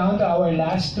 FPJ. We are down to our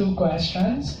last two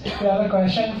questions. We have a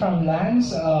question from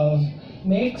Lance of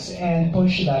Mix and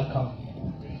Push.com.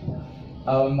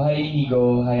 Hi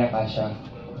Inigo, hi Akasha.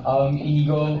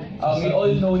 Inigo, we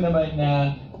all know naman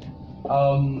na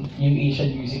yung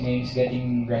Asian music ngayon is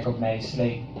getting recognized,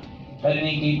 like lalo na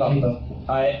yung K-pop.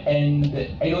 And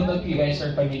I don't know if you guys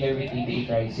are familiar with 88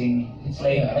 Rising. It's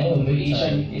like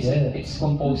Asian, it's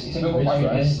composed, it's a group of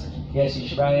artists. Yes,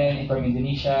 Rich Brian from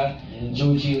Indonesia,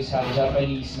 Joji is half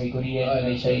Japanese, may Korean,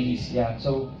 may Chinese, yeah.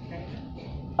 So,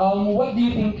 what do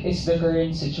you think is the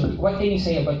current situation? What can you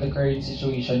say about the current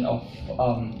situation of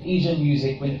Asian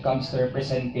music when it comes to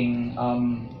representing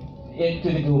it to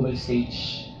the global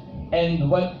stage? And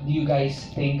what do you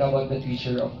guys think about the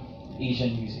future of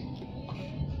Asian music?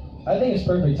 I think it's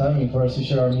perfect timing for us to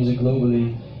share our music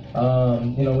globally.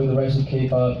 With the rise of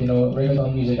K-pop,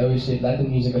 reggaeton music, I always say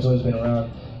Latin music has always been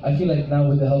around. I feel like now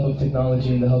with the help of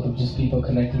technology and the help of just people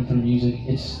connecting through music,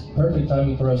 it's perfect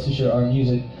timing for us to share our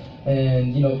music.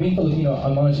 And being Filipino,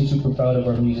 I'm honestly super proud of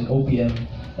our music, OPM.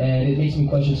 And it makes me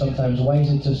question sometimes, why is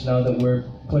it just now that we're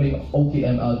putting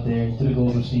OPM out there to the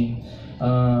global scene?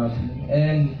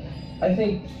 And I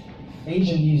think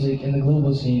Asian music in the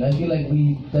global scene, I feel like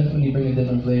we definitely bring a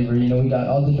different flavor. We got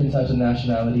all different types of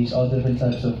nationalities, all different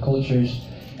types of cultures,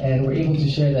 and we're able to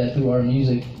share that through our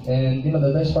music. And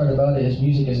the best part about it is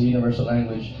music is a universal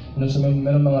language. So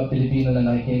meron mga Pilipino na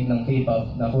nakikinig ng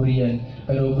K-pop, na Korean,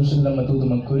 pero gusto nilang matuto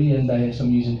mag-Korean dahil sa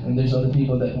music. And there's other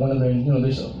people that want to learn,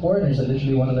 there's foreigners that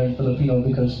literally want to learn Filipino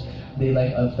because they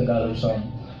like a Tagalog song.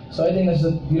 So I think that's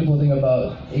the beautiful thing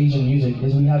about Asian music,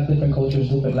 is we have different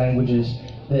cultures, different languages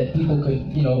that people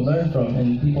could, learn from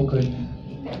and people could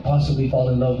possibly fall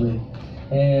in love with.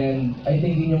 And I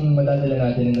think yun yung madadala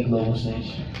natin in the global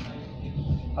stage.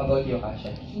 How about you,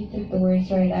 Akasha? You took the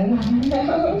words right out of my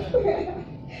mouth.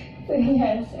 So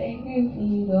yes, I agree with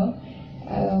Inigo.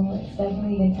 It's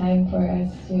definitely the time for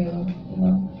us to,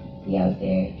 be out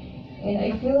there. And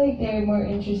I feel like they're more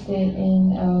interested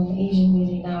in Asian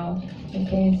music now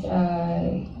because,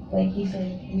 like he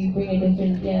said, we bring a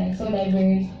different, so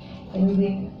diverse, and we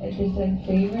bring a different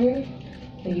flavor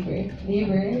to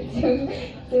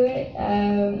it.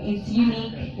 It's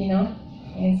unique,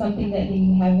 and something that they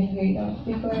haven't heard of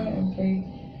before or heard.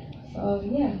 So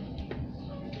yeah.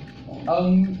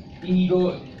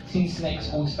 Inigo, since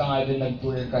na-expose ka nga doon,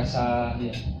 nag-tour ka sa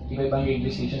iba-ibang radio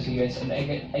stations sa US, and I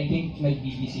think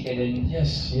nag-BBC ka din.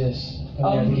 Yes.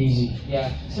 Easy.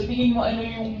 Yeah. So tingin mo, ano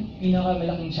yung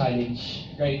pinakamalaking challenge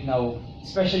right now,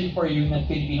 especially for you na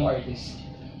Filipino artist?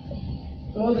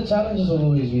 Well, the challenges will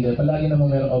always be there. Palagi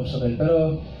namang mayroong obstacle.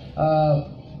 Pero,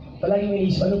 palagi may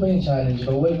isip, ano ba yung challenge?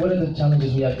 But what are the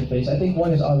challenges we have to face? I think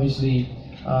one is obviously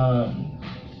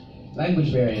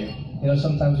language barrier.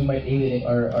 Sometimes we might alienate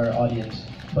our audience.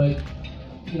 But,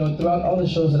 throughout all the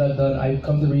shows that I've done, I've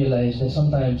come to realize that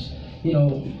sometimes,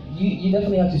 you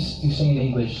definitely have to sing in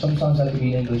English. Some songs have to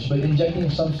be in English. But injecting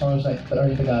some songs that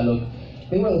are in Tagalog,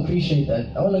 they will appreciate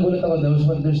that. Nagulat ako,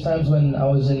 there's times when I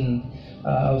was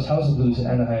House of Blues in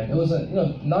Anaheim. It was a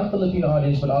non-Filipino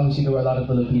audience, but obviously there were a lot of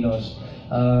Filipinos.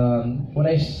 When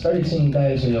I started singing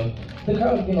Dahil Sa'yo, the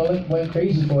crowd, went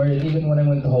crazy for it. And even when I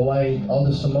went to Hawaii, all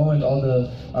the Samoans, all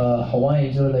the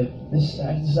Hawaiians, they were like, this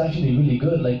is actually really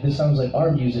good. Like, this sounds like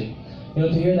our music. To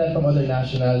hear that from other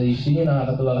nationalities, yun yung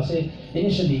nakakatuwa. Kasi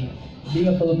initially, being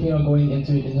a Filipino going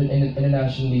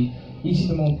internationally,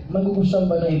 isipin mo, magugustuhan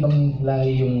ba ng ibang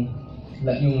lahi yung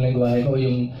lengguwahe ko,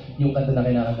 yung kanta na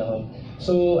kinakanta ko.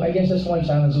 So I guess that's one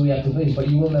challenge we have to face, but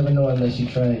you will never know unless you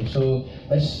try. So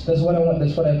that's what I want.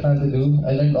 That's what I plan to do.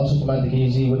 I learned also from Ate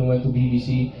KZ when we went to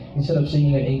BBC. Instead of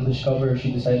singing an English cover,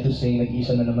 she decided to sing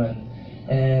Nag-isa na naman,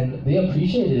 and they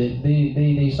appreciated it.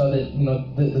 They saw that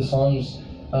the songs.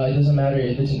 It doesn't matter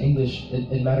if it's in English.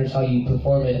 It matters how you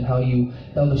perform it and how you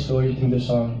tell the story through the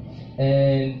song.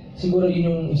 And siguro yun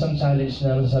yung isang challenge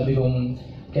na masasabi kong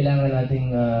kailangan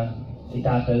nating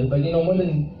i-tackle. But you know, more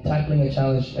than tackling a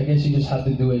challenge, I guess you just have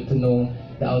to do it to know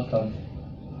the outcome.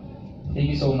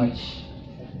 Thank you so much.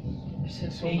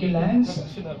 Thank you, Lance.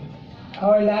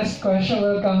 Our last question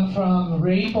will come from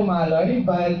Ray Pumaloy,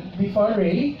 but before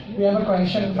Ray, we have a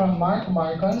question from Mark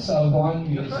Marcos of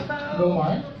One Music. Go,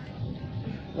 Mark.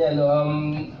 Yeah,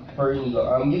 no, for Inigo,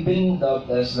 you've been dubbed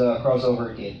as the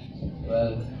crossover kid.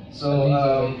 Well,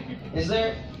 So, is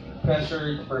there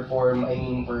pressure to perform, I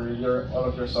mean, for all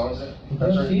of your songs? I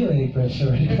don't feel any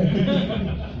pressure.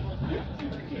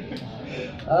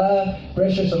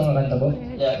 Pressure sa mga kanta ko?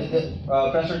 Yeah,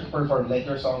 pressure to perform, like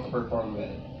your song to perform with.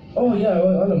 Oh yeah,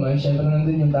 oo naman. Siyempre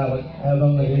nandun yung takot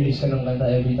habang nag-release ka ng kanta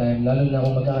every time. Lalo na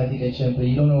kung magkakatikit, siyempre,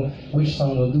 you don't know which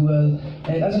song will do well.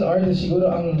 And as an artist, siguro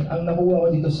ang nakuha ko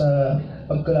dito sa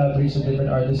pag-collaborate sa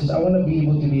different artists is I want to be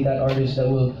able to be that artist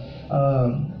that will,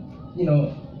 you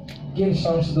know, give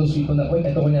songs to those people na, wait,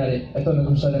 ito kunyari, ito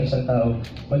nagustuhan ng isang tao.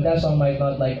 But that song might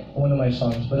not like one of my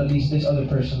songs, but at least this other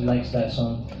person likes that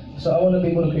song. So I want to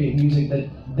be able to create music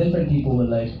that different people will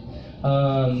like.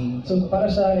 So para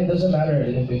sa akin, it doesn't matter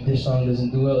if this song doesn't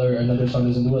do well or another song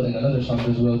doesn't do well and another song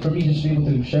does well. For me, just to be able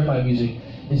to share my music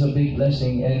is a big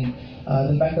blessing. And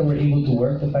the fact that we're able to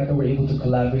work, the fact that we're able to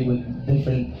collaborate with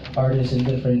different artists and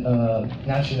different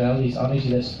nationalities, honestly,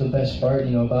 that's the best part,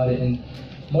 you know, about it. And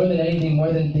more than anything,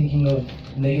 more than thinking of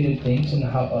negative things and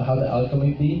how the outcome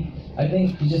might be, I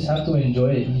think you just have to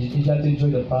enjoy it. You have to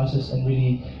enjoy the process and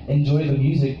really enjoy the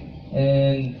music.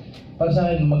 And para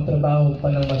sa akin, magtrabaho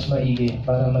pa ng mas maigi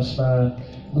para mas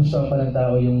magustuhan pa ng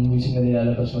tao yung music na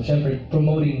nilalabas mo. Siyempre,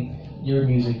 promoting your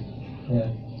music. Yeah.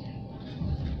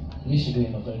 Miss you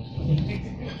doing okay.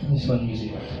 Miss my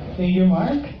music. Thank you,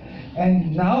 Mark.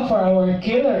 And now for our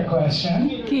killer question.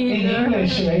 In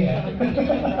English, Ray.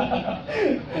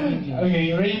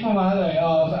 Okay, Ray Pumaloy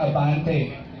of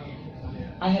Abante.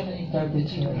 I have an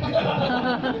interpreter.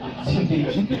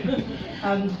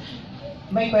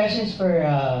 My question is for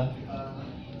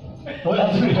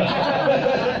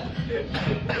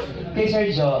kay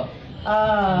Sir Joe.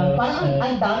 Parang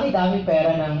ang dami-dami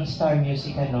pera ng Star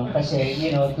Music, ano? Kasi,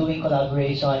 you know, doing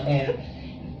collaboration and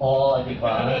di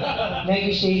ba?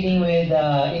 Negotiating with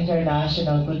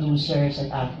international producers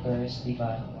and actors, di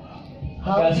ba?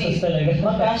 Magastos talaga.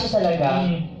 Magastos talaga.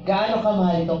 Gaano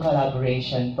kamahal itong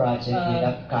collaboration project with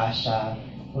Akasha,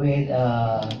 with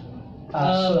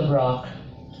Rock?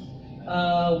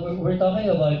 We're talking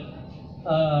about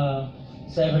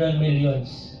several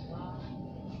millions.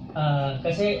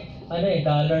 Kasi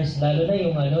dollars, lalo na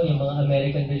yung mga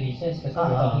American releases kasi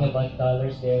we're talking about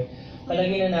dollars there.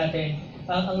 Palagay na natin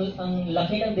ang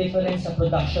laki ng difference sa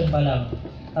production pa lang.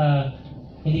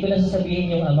 Hindi ko na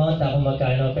sasabihin yung amount kung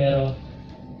magkano, pero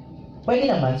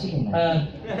pwede naman, sige na.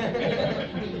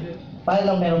 Para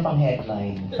lang meron pang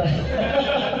headline.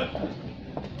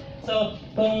 So,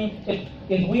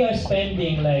 if we are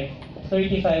spending like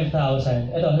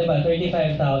 35,000, diba,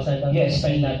 35,000 ang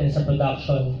spend natin sa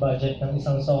production budget ng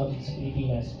isang song sa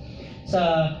Pilipinas.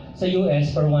 Sa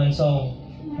US, for one song,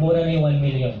 mura na yung 1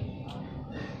 million.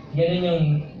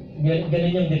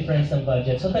 Ganun yung difference ng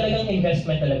budget. So talagang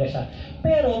investment talaga siya.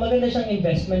 Pero maganda siyang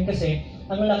investment kasi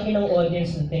ang laki ng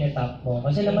audience na tinatap mo.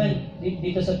 Kasi naman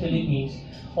dito sa Philippines,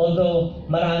 although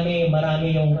marami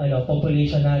yung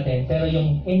population natin, pero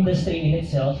yung industry in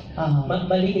itself,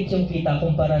 maliit yung kita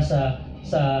kumpara sa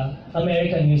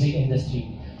American music industry.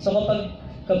 So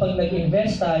kapag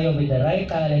nag-invest tayo with the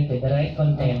right talent, with the right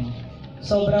content,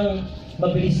 sobrang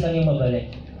mabilis lang yung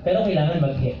mabalik. Pero kailangan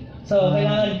mag-hit. So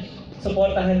kailangan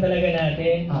supportahan talaga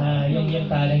natin yung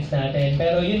talents natin.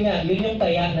 Pero yun yung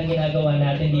kaya na ginagawa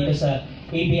natin dito sa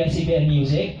ABS-CBN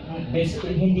Music.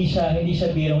 Hindi siya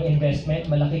birong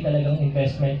investment, malaki talagang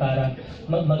investment para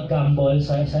mag-gamble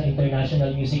sa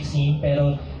international music scene,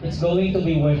 pero it's going to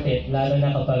be worth it, lalo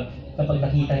na kapag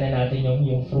nakita na natin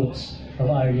yung fruits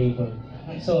of our labor.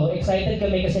 So excited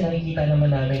kami kasi nakikita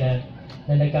naman namin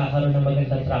na nagkakaroon ng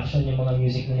magandang traction yung mga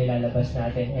music na nilalabas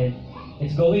natin, and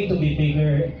it's going to be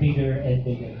bigger and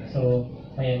bigger. So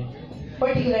ayan.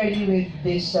 Particularly with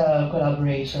this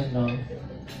collaboration, no?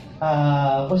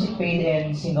 Was it paid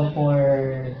in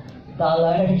Singapore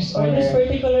dollars? For this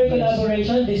particular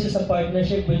collaboration, this is a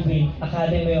partnership between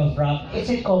Academy of Rock. Is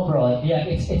it co-prod? Yeah,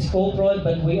 it's co-prod,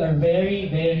 but we are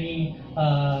very, very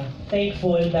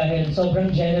thankful dahil sobrang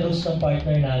generous ng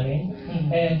partner namin.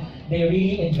 And they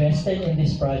really invested in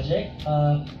this project.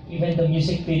 Even the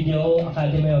music video,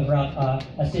 Academy of Rock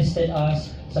assisted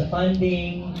us sa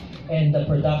funding and the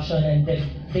production, and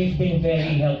they've been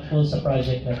very helpful sa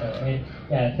project na to. And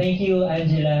yeah, thank you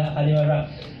Angela, Academy of Rock.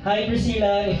 Hi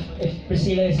Priscilla, if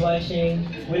Priscilla is watching,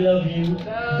 we love you.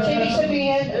 So ibig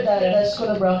sabihin, the School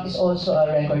of Rock is also a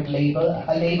record label,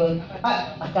 Academy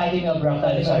of Rock,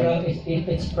 Academy of sorry. Rock,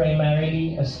 it's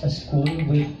primarily a school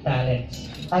with talents.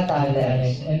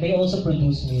 Talents. And they also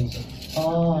produce music.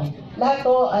 Oh, lahat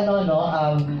to,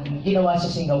 ginawa sa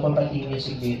Singapore pati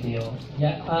music video.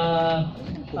 Yeah,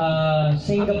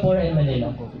 Singapore and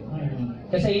Manila.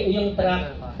 Kasi yung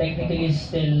track technically is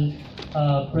still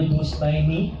produced by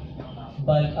me,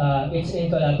 but it's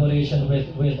in collaboration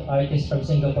with artists from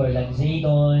Singapore like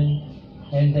Zaydon,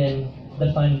 and then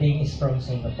the funding is from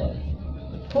Singapore.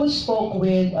 Who spoke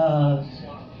with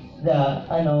the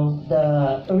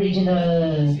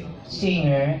original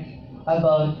singer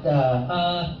about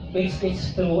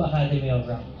it's through Academy of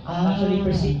Rock. Actually,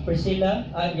 Priscilla,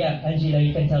 Angela,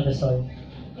 you can tell the story.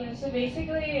 Yeah, so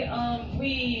basically,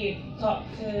 we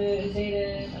talked to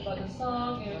Zayden about the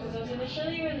song, because it was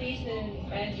initially released in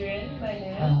Mandarin by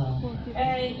him.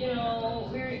 And,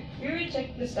 we were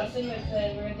discussing with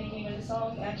him, we were thinking that the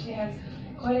song actually has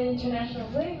quite an international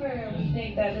flavor. We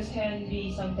think that this can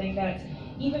be something that's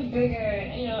even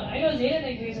bigger. I know Zayden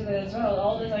agrees with it as well.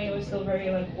 All this I know is still very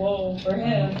whoa for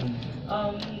him.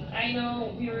 I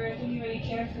know we were thinking really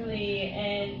carefully,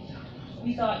 and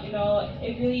we thought,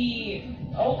 it really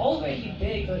already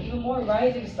big, but even more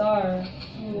rising star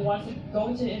who wants to go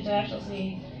into the international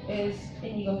scene is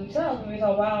Inigo himself. And we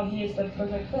thought, wow, he is the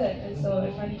perfect fit. And so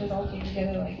it finally just all came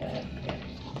together like that.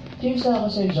 Curious lang ako,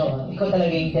 Sir John, ikaw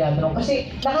talaga yung tinatanong.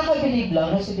 Kasi nakakabilib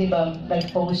lang, kasi di ba,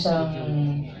 nag-post ang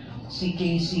si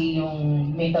Casey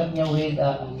yung meetup niya with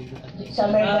sa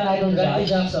American Idol Randy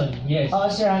Jackson, yes.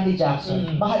 Si Randy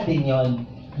Jackson. Mahal din yon.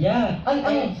 Yeah.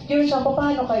 Curious ako,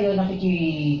 paano kayo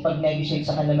nakikipag-negotiate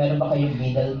sa kanila? Meron ba kayong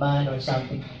middleman or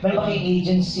something? Meron ba kayong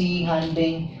agency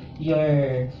handling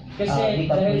your Kasi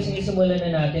dahil sinisimulan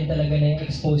na natin talaga na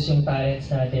expose yung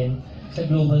talents natin sa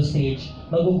global stage,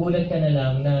 magugulat ka na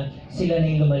lang na sila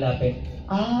na yung lumalapit.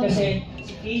 Kasi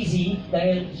si Casey,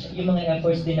 dahil yung mga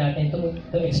efforts din natin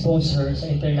to expose her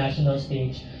sa international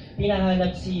stage,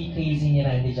 pinahanap si Casey ni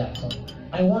Randy Jackson.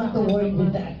 I want to work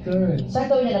with that girl.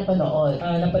 Saan daw niya napanood?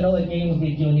 Napanood niya yung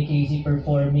video ni Casey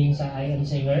performing sa I Am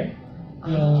Singer.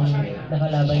 Yung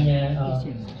nakalaban niya,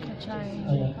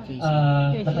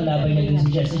 nakalaban niya dun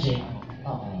si Jessie J.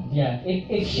 Yeah,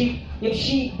 if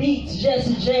she beats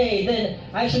Jessie J, then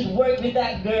I should work with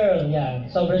that girl. Yeah,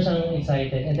 sobrang siyang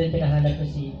excited. And then pinahanap na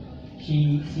si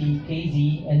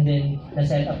Casey, and then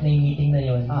na-set up na yung meeting na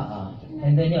yon.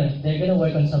 And then they're gonna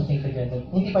work on something together.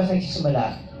 Hindi pa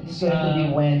nagsisimula. It's going to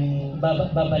be when...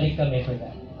 Babalik kami for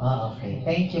that. Okay.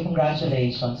 Thank you.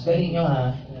 Congratulations. Galing nyo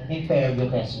ha. In Fairview,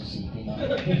 Quezon City.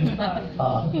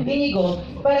 Inigo,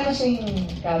 para kasing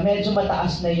medyo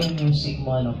mataas na yung music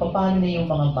mo, paano na yung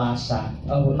mga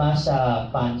masa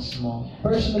fans mo?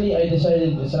 Personally, I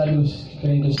decided, sinabi ko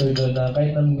rin ko Sir John na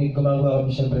kahit na gumagawa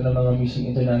kami siyempre ng mga music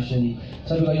internationally,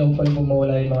 sabi ko ayaw pa rin po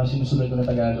mawala yung mga sinusulat ko na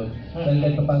Tagalog. Dahil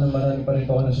kahit pa paano marami pa rin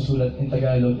po ako nasusulat in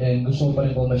Tagalog, and gusto ko pa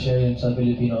rin po ma-share yun sa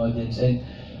Filipino audience. And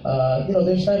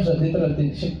there's times that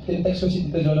text ko si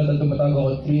Tito Jonathan, tumatawag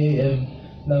ako 3 a.m.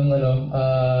 ng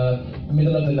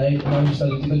middle of the night,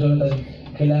 Tito Jonathan,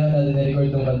 kailangan natin na-record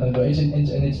ng kantang ko. It's in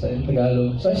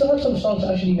Tagalog. So I still have some songs.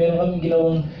 Actually, meron kaming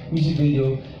ginawang music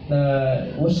video na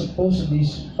was supposed to be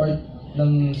part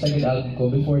ng second album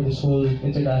ko before this whole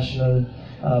international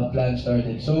plan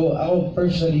started. So ako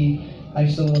personally, I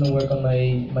still want to work on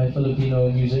my Filipino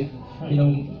music.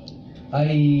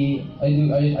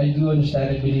 I do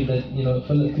understand and believe that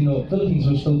Philippines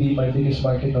will still be my biggest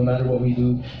market no matter what we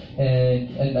do,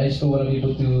 and I still want to be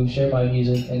able to share my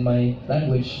music and my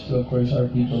language to, of course,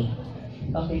 our people.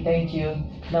 Okay, thank you.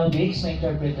 Now, Vix, my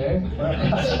interpreter.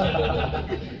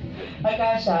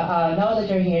 Akasha, now that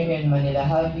you're here in Manila,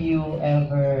 have you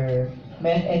ever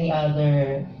met any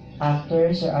other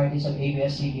actors or artists of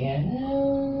ABS-CBN?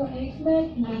 I've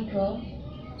met Nico.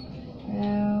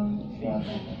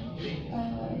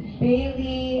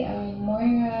 Bailey,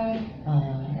 Moira,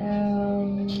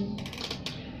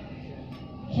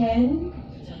 Ken.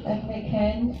 I've met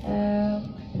Ken.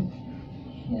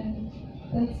 Yeah,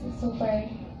 that's so far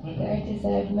the artists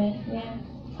that I've met. Yeah.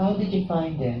 How did you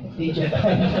find them? Did you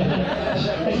find them?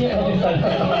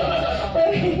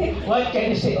 What can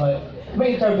you say? My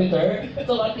interpreter.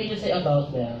 So what can you say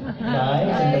about them?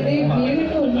 Nice. They're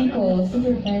beautiful people,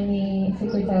 super friendly,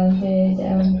 super talented.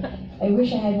 I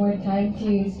wish I had more time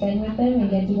to spend with them and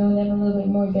get to know them a little bit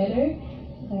more better.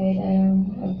 But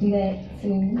I'll do that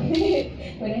soon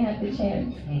when I have the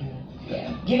chance. Yeah.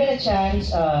 Given a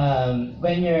chance,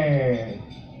 when you're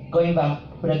going back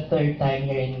for the third time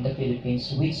here in the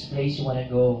Philippines, which place you wanna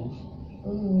go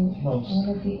Ooh, most?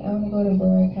 I wanna go to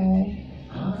Boracay.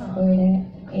 Florida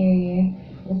area.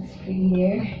 Looks pretty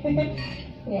there.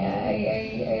 Yeah,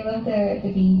 I love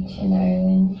the beach and the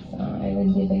islands,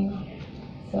 island living.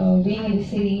 So being in the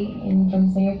city and from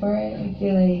Singapore, I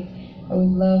feel like I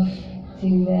would love to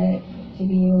do that, to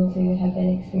be able to have that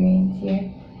experience here.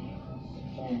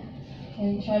 Yeah,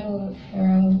 and travel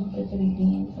around the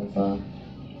Philippines as well.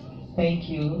 Thank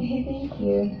you. Thank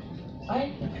you.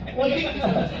 Thank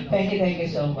you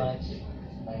so much.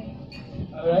 Bye.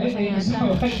 Alright, thank you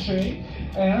so much, Ray.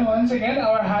 And once again,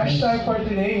 our hashtag for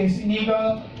today is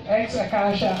Inigo X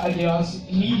Akasha Adios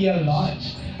Media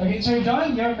Launch. Okay, Sir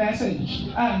John, your message.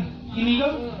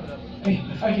 Inigo?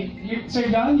 Okay, Sir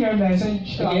John, your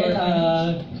message to Again,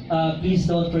 our please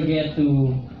don't forget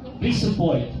to please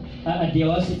support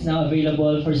Adios. It's now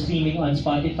available for streaming on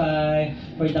Spotify,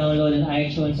 for download on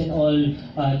iTunes and all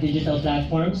digital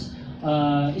platforms.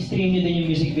 Stream nyo din yung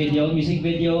music video. Music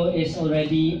video is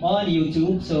already on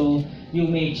YouTube, so you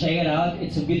may check it out.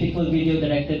 It's a beautiful video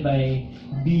directed by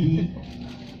B.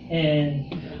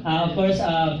 And of course,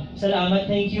 salamat,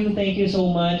 thank you so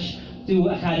much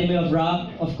to Academy of Rock.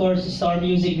 Of course, Star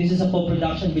Music. This is a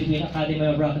co-production between Academy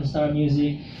of Rock and Star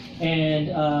Music.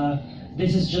 And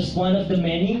this is just one of the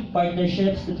many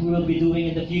partnerships that we will be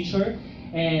doing in the future.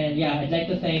 And yeah, I'd like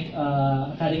to thank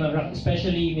Academy of Rock,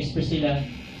 especially Miss Priscilla.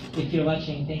 If you're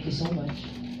watching, thank you so much.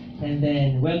 And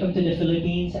then, welcome to the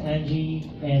Philippines, Angie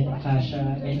and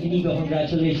Akasha. And Inigo,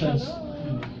 congratulations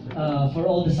for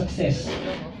all the success.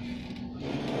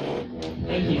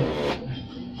 Thank you.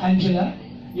 Angela,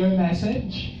 your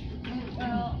message.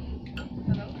 Well,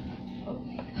 hello? Oh,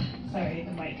 sorry,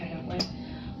 the mic kind of went.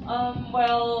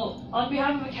 Well, on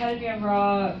behalf of Academy of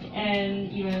Rock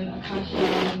and even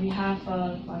Akasha, on behalf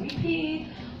of Mommy P,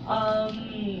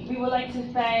 we would like to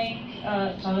thank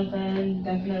Jonathan,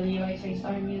 definitely like to thank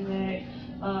Star Music,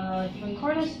 even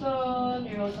Cornerstone.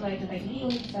 We would also like to thank Leo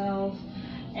himself.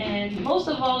 And most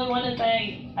of all, we want to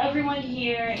thank everyone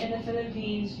here in the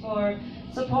Philippines for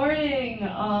supporting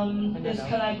this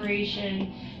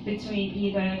collaboration between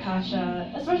Inigo and Akasha,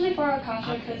 especially for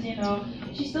Akasha because, you know,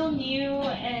 she's still new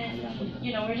and,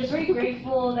 you know, we're just very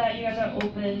grateful that you guys are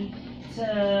open to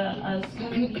us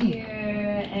coming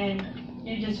here and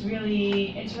you're just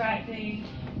really interacting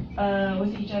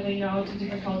with each other, you know, two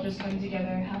different cultures coming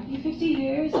together. Happy 50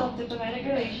 years of diplomatic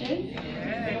relations.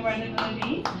 Singaporean and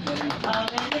Philippines. And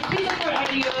just please support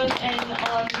Adios and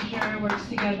all our future works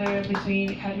together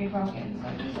between Academy of Rock and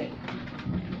Star Music.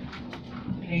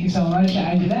 Thank you so much,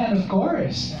 Angela, and of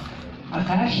course,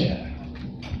 Akasha.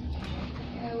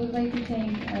 I would like to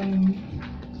thank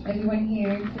everyone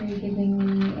here for giving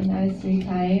me and us your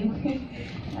time.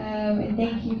 And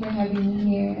thank you for having me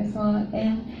here as well.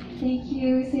 And thank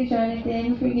you, Sir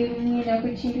Jonathan, for giving me an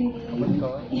opportunity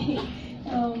for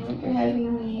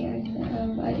having me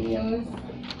on Adios.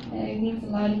 It means a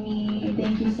lot to me.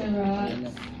 Thank you, Sir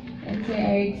Rox and Sir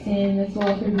Erickson as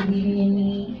well for believing in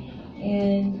me.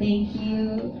 And thank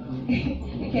you,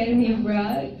 Academy of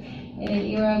Rock and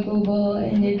Era Global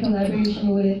and their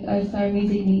collaboration with Star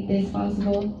Music made this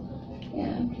possible.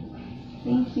 Yeah.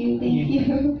 Thank you.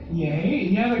 Yay!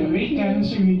 You have a great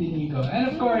chemistry with Inigo. And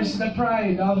of course, the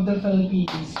pride of the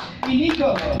Philippines,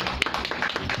 Inigo!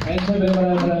 And syempre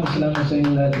maraming salamat sa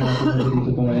inyong lahat na natin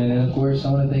dito po ngayon. And of course, I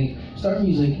want to thank Star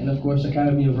Music and of course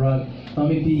Academy of Rock,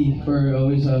 Mommy P for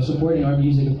always supporting our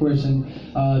music, of course, and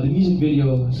the music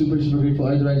video. Super grateful.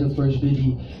 Our director, of course,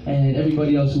 Biddy, and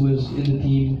everybody else who was in the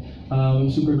team. I'm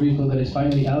super grateful that it's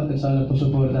finally out. And sana po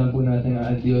supportahan po natin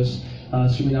ang Adios.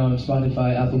 Streaming now on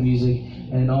Spotify, Apple Music,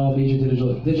 and all major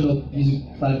digital music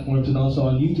platforms, and also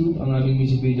on YouTube ang aming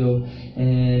music video.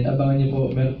 And abangan niyo po,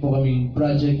 meron po kaming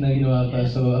project na ginawa pa,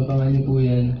 so abangan niyo po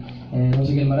yan. And once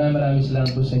again, maraming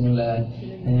salamat po sa inyong lahat.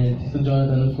 And to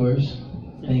Jonathan, of course,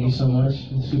 thank you so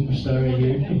much, the superstar right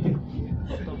here.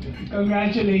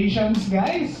 Congratulations,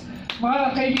 guys!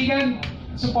 Mga kaibigan,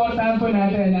 supportahan po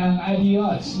natin ang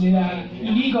Adios nila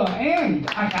Inigo and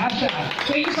Akasha.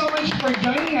 Thank you so much for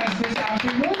joining us this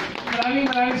afternoon.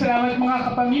 Maraming salamat mga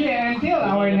kapamilya until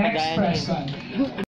our next press con.